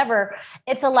or whatever,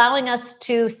 it's allowing us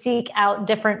to seek out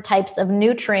different types of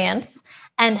nutrients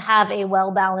and have a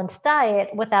well-balanced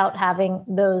diet without having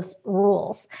those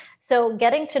rules. So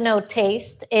getting to know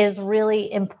taste is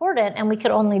really important. And we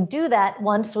could only do that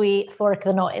once we fork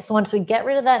the noise, once we get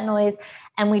rid of that noise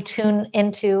and we tune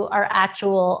into our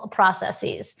actual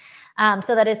processes.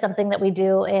 So that is something that we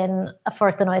do in a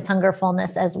Fork the Noise Hunger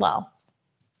Fullness as well.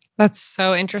 That's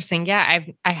so interesting. Yeah,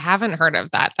 I haven't heard of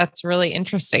that. That's really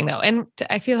interesting though. And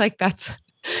I feel like a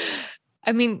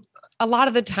lot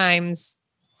of the times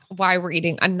why we're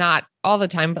eating, and not all the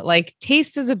time, but like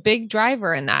taste is a big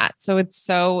driver in that. So it's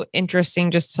so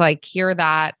interesting just to like hear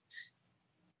that.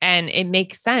 And it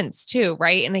makes sense too,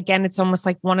 right? And again, it's almost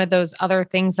like one of those other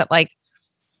things that like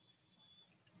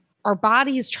our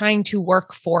body is trying to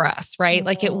work for us, right?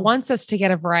 Like it wants us to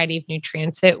get a variety of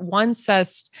nutrients. It wants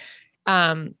us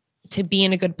to be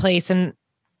in a good place. And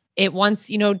it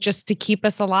wants, just to keep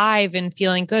us alive and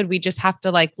feeling good. We just have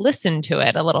to like listen to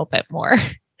it a little bit more.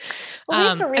 Well,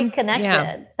 we have to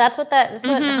reconnect it. That's what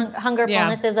Hunger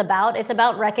Fullness is about. It's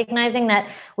about recognizing that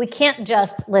we can't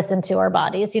just listen to our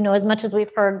bodies. As much as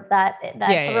we've heard that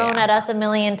thrown at us a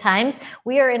million times,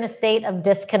 we are in a state of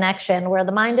disconnection where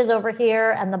the mind is over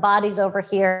here and the body's over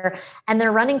here, and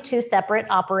they're running two separate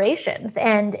operations.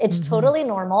 And it's totally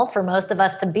normal for most of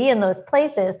us to be in those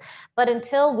places. But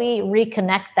until we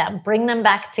reconnect them, bring them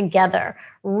back together,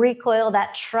 recoil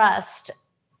that trust,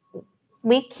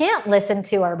 we can't listen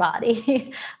to our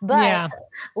body. But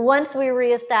once we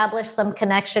reestablish some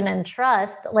connection and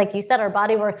trust, like you said, our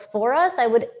body works for us. I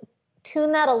would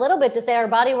tune that a little bit to say our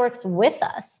body works with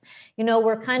us.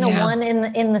 We're kind of one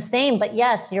in the same. But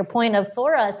yes, your point of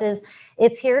for us is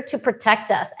it's here to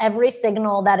protect us. Every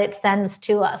signal that it sends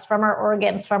to us from our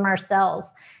organs, from our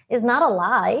cells, is not a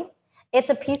lie.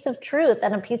 It's a piece of truth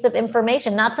and a piece of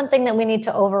information, not something that we need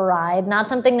to override, not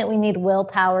something that we need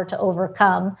willpower to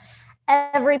overcome.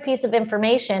 Every piece of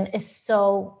information is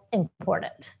so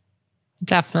important.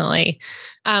 Definitely.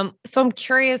 So I'm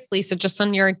curious, Lisa, just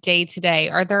on your day to day,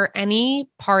 are there any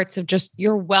parts of just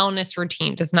your wellness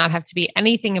routine, does not have to be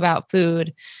anything about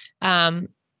food,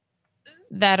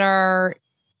 that are,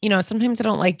 sometimes I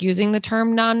don't like using the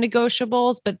term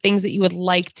non-negotiables, but things that you would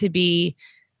like to be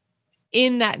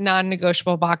in that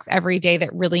non-negotiable box every day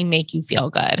that really make you feel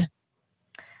good?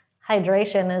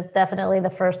 Hydration is definitely the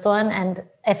first one. And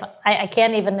if I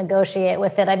can't even negotiate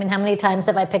with it. I mean, how many times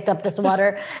have I picked up this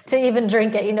water to even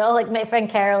drink it? Like my friend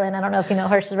Carolyn, I don't know if you know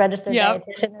her, she's a registered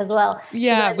dietitian as well.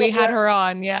 Yeah, we had her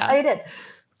on. Yeah. Oh, you did?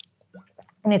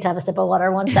 I need to have a sip of water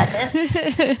 1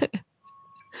 second.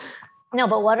 No,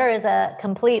 but water is a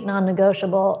complete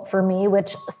non-negotiable for me,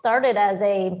 which started as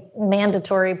a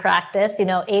mandatory practice,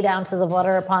 8 ounces of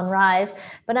water upon rise.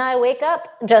 But now I wake up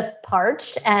just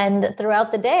parched, and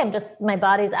throughout the day, my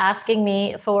body's asking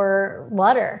me for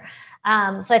water.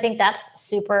 So I think that's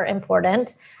super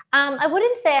important. I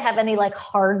wouldn't say I have any like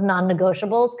hard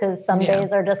non-negotiables, because some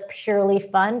days are just purely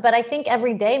fun. But I think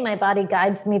every day my body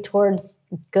guides me towards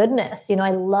goodness.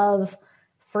 I love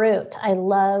fruit. I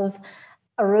love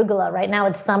arugula. Right now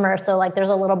it's summer, so like there's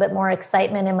a little bit more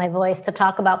excitement in my voice to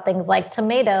talk about things like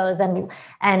tomatoes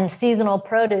and seasonal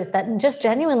produce that just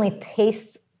genuinely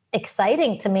tastes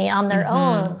exciting to me on their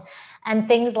own, and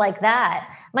things like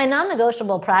that. My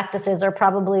non-negotiable practices are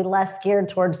probably less geared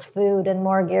towards food and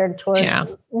more geared towards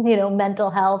mental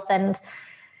health and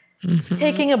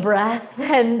taking a breath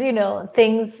and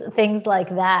things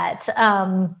like that.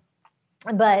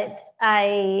 But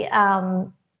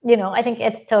I think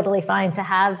it's totally fine to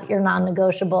have your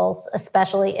non-negotiables,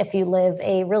 especially if you live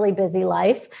a really busy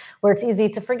life where it's easy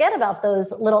to forget about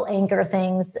those little anchor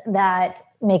things that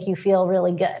make you feel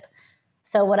really good.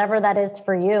 So whatever that is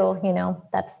for you,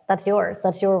 that's yours.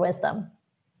 That's your wisdom.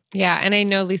 Yeah. And I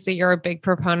know, Lisa, you're a big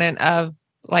proponent of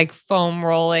like foam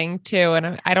rolling too.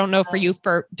 And I don't know for you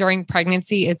during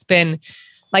pregnancy, it's been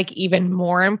like even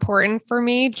more important for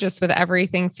me, just with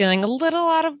everything feeling a little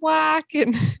out of whack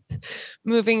and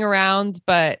moving around.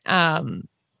 But,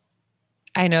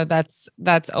 I know that's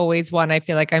always one I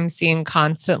feel like I'm seeing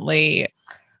constantly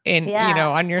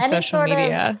on your social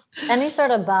media. Any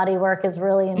sort of body work is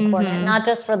really important, not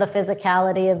just for the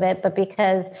physicality of it, but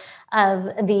because of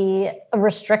the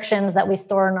restrictions that we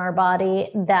store in our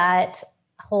body that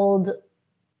hold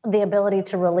the ability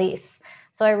to release.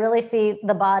 So I really see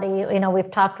the body,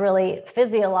 we've talked really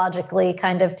physiologically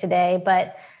kind of today,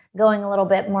 but going a little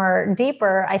bit more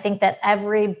deeper, I think that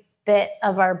every bit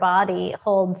of our body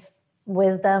holds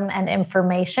wisdom and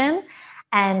information.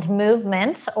 And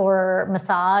movement or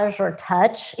massage or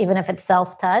touch, even if it's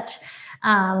self-touch,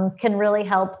 can really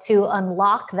help to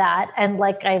unlock that. And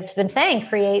like I've been saying,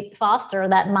 foster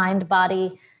that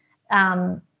mind-body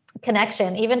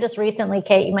connection. Even just recently,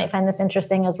 Kate, you might find this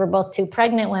interesting as we're both two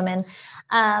pregnant women.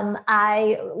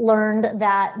 I learned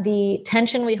that the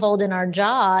tension we hold in our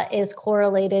jaw is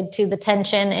correlated to the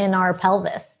tension in our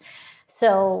pelvis.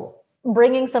 So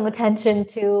bringing some attention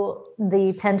to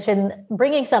the tension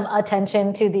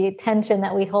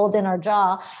that we hold in our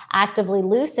jaw, actively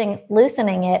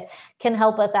loosening it can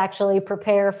help us actually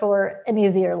prepare for an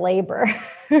easier labor.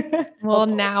 Well,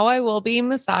 now I will be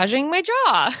massaging my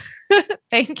jaw.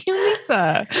 Thank you,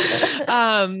 Lisa.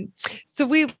 So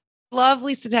we love,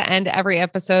 Lisa, to end every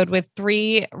episode with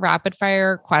 3 rapid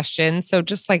fire questions. So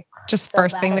just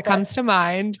first thing that comes to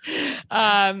mind.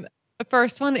 The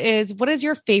first one is, what is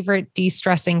your favorite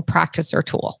de-stressing practice or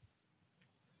tool?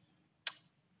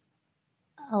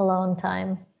 Alone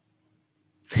time.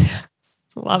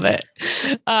 Love it.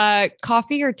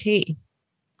 Coffee or tea?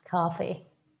 Coffee.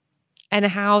 And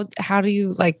how do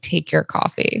you like take your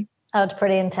coffee? Oh, it's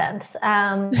pretty intense.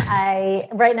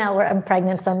 Right now I'm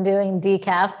pregnant, so I'm doing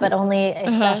decaf, but only a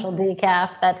special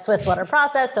decaf that's Swiss water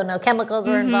processed, so no chemicals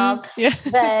were involved. Yeah.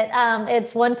 But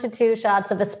it's 1 to 2 shots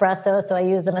of espresso. So I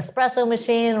use an espresso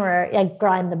machine where I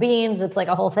grind the beans. It's like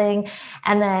a whole thing.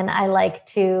 And then I like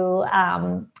to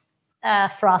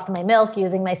froth my milk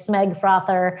using my Smeg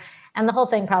frother. And the whole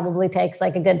thing probably takes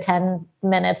like a good 10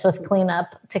 minutes with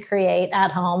cleanup to create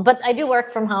at home. But I do work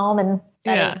from home, and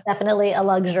that is definitely a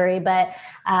luxury. But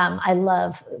I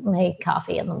love my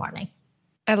coffee in the morning.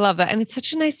 I love that. And it's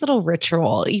such a nice little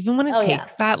ritual, even when it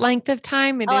takes that length of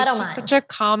time. It is just such a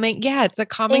calming, it's a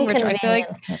calming ritual. I feel like,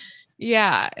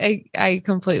 I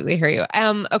completely hear you.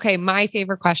 Okay. My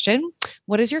favorite question.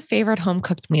 What is your favorite home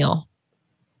cooked meal?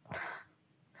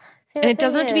 And it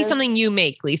doesn't have to be something you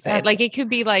make, Lisa. Like it could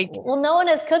be like, well, no one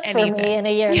has cooked for me in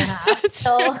a year and a half.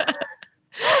 So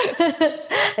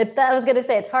I was going to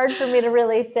say, it's hard for me to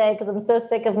really say because I'm so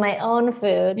sick of my own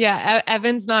food. Yeah.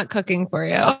 Evan's not cooking for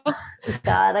you.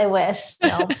 God, I wish.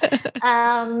 No.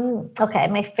 Okay.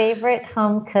 My favorite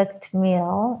home cooked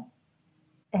meal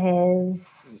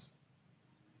is,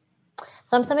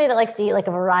 so I'm somebody that likes to eat like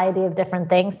a variety of different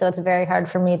things. So it's very hard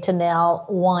for me to nail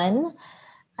one.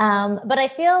 But I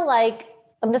feel like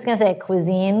I'm just going to say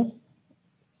cuisine.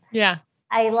 Yeah.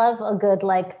 I love a good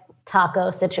like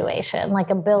taco situation, like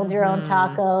a build your own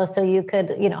taco. So you could,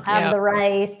 have the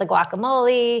rice, the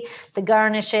guacamole, the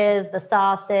garnishes, the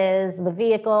sauces, the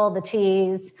vehicle, the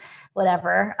cheese,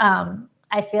 whatever.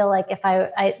 I feel like if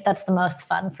that's the most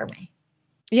fun for me.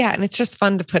 Yeah. And it's just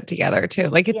fun to put together too.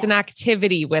 Like it's an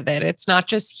activity with it. It's not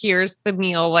just here's the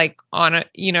meal, like on a,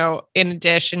 in a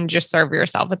dish and just serve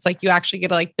yourself. It's like you actually get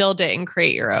to like build it and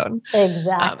create your own.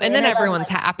 Exactly. And then everyone's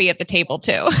happy at the table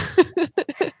too.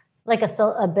 Like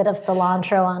a bit of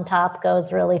cilantro on top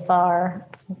goes really far.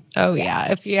 Oh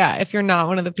yeah. If you're not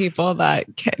one of the people that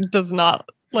does not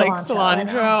like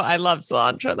cilantro. I love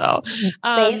cilantro though.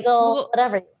 Basil,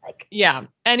 whatever you like. Yeah.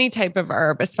 Any type of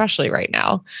herb, especially right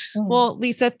now. Well,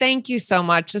 Lisa, thank you so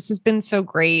much. This has been so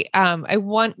great. I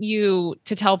want you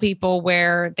to tell people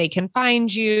where they can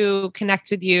find you,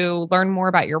 connect with you, learn more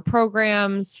about your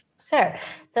programs. Sure.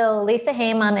 So Lisa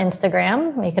Hayim on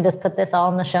Instagram. You can just put this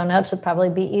all in the show notes. Would probably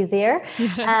be easier.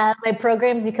 My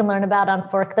programs you can learn about on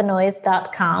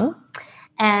forkthenoise.com.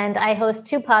 And I host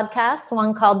 2 podcasts,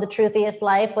 one called The Truthiest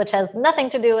Life, which has nothing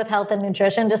to do with health and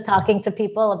nutrition, just talking to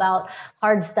people about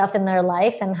hard stuff in their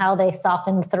life and how they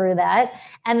softened through that.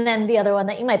 And then the other one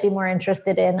that you might be more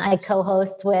interested in, I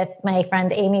co-host with my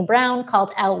friend Amy Brown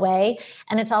called Outweigh.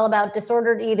 And it's all about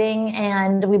disordered eating.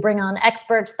 And we bring on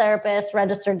experts, therapists,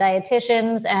 registered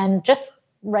dietitians, and just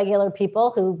regular people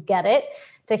who get it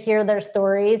to hear their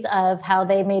stories of how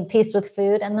they made peace with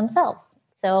food and themselves.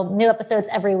 So new episodes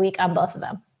every week on both of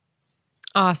them.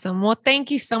 Awesome. Well,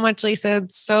 thank you so much, Lisa.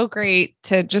 It's so great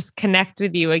to just connect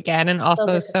with you again. And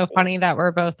also so funny that we're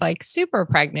both like super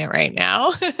pregnant right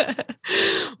now.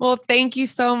 Well, thank you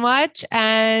so much.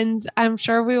 And I'm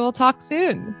sure we will talk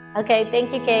soon. Okay.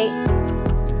 Thank you, Kate.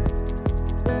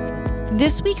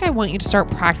 This week, I want you to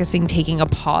start practicing taking a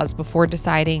pause before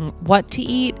deciding what to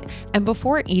eat and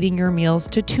before eating your meals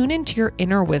to tune into your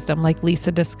inner wisdom like Lisa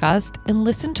discussed and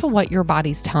listen to what your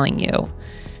body's telling you.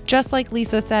 Just like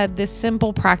Lisa said, this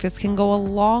simple practice can go a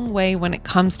long way when it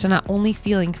comes to not only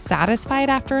feeling satisfied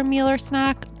after a meal or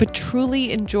snack, but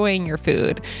truly enjoying your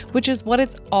food, which is what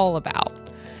it's all about.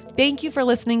 Thank you for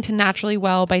listening to Naturally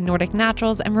Well by Nordic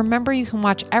Naturals, and remember you can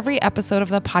watch every episode of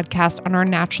the podcast on our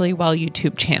Naturally Well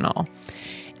YouTube channel.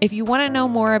 If you want to know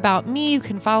more about me, you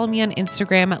can follow me on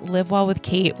Instagram at Live Well with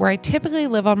Kate, where I typically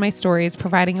live on my stories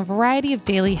providing a variety of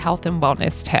daily health and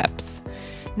wellness tips.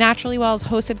 Naturally Well is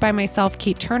hosted by myself,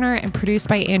 Kate Turner, and produced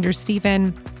by Andrew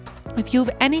Stephen. If you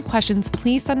have any questions,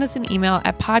 please send us an email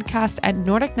at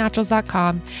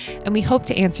podcast@nordicnaturals.com, and we hope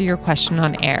to answer your question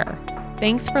on air.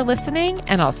 Thanks for listening,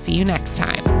 and I'll see you next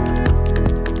time.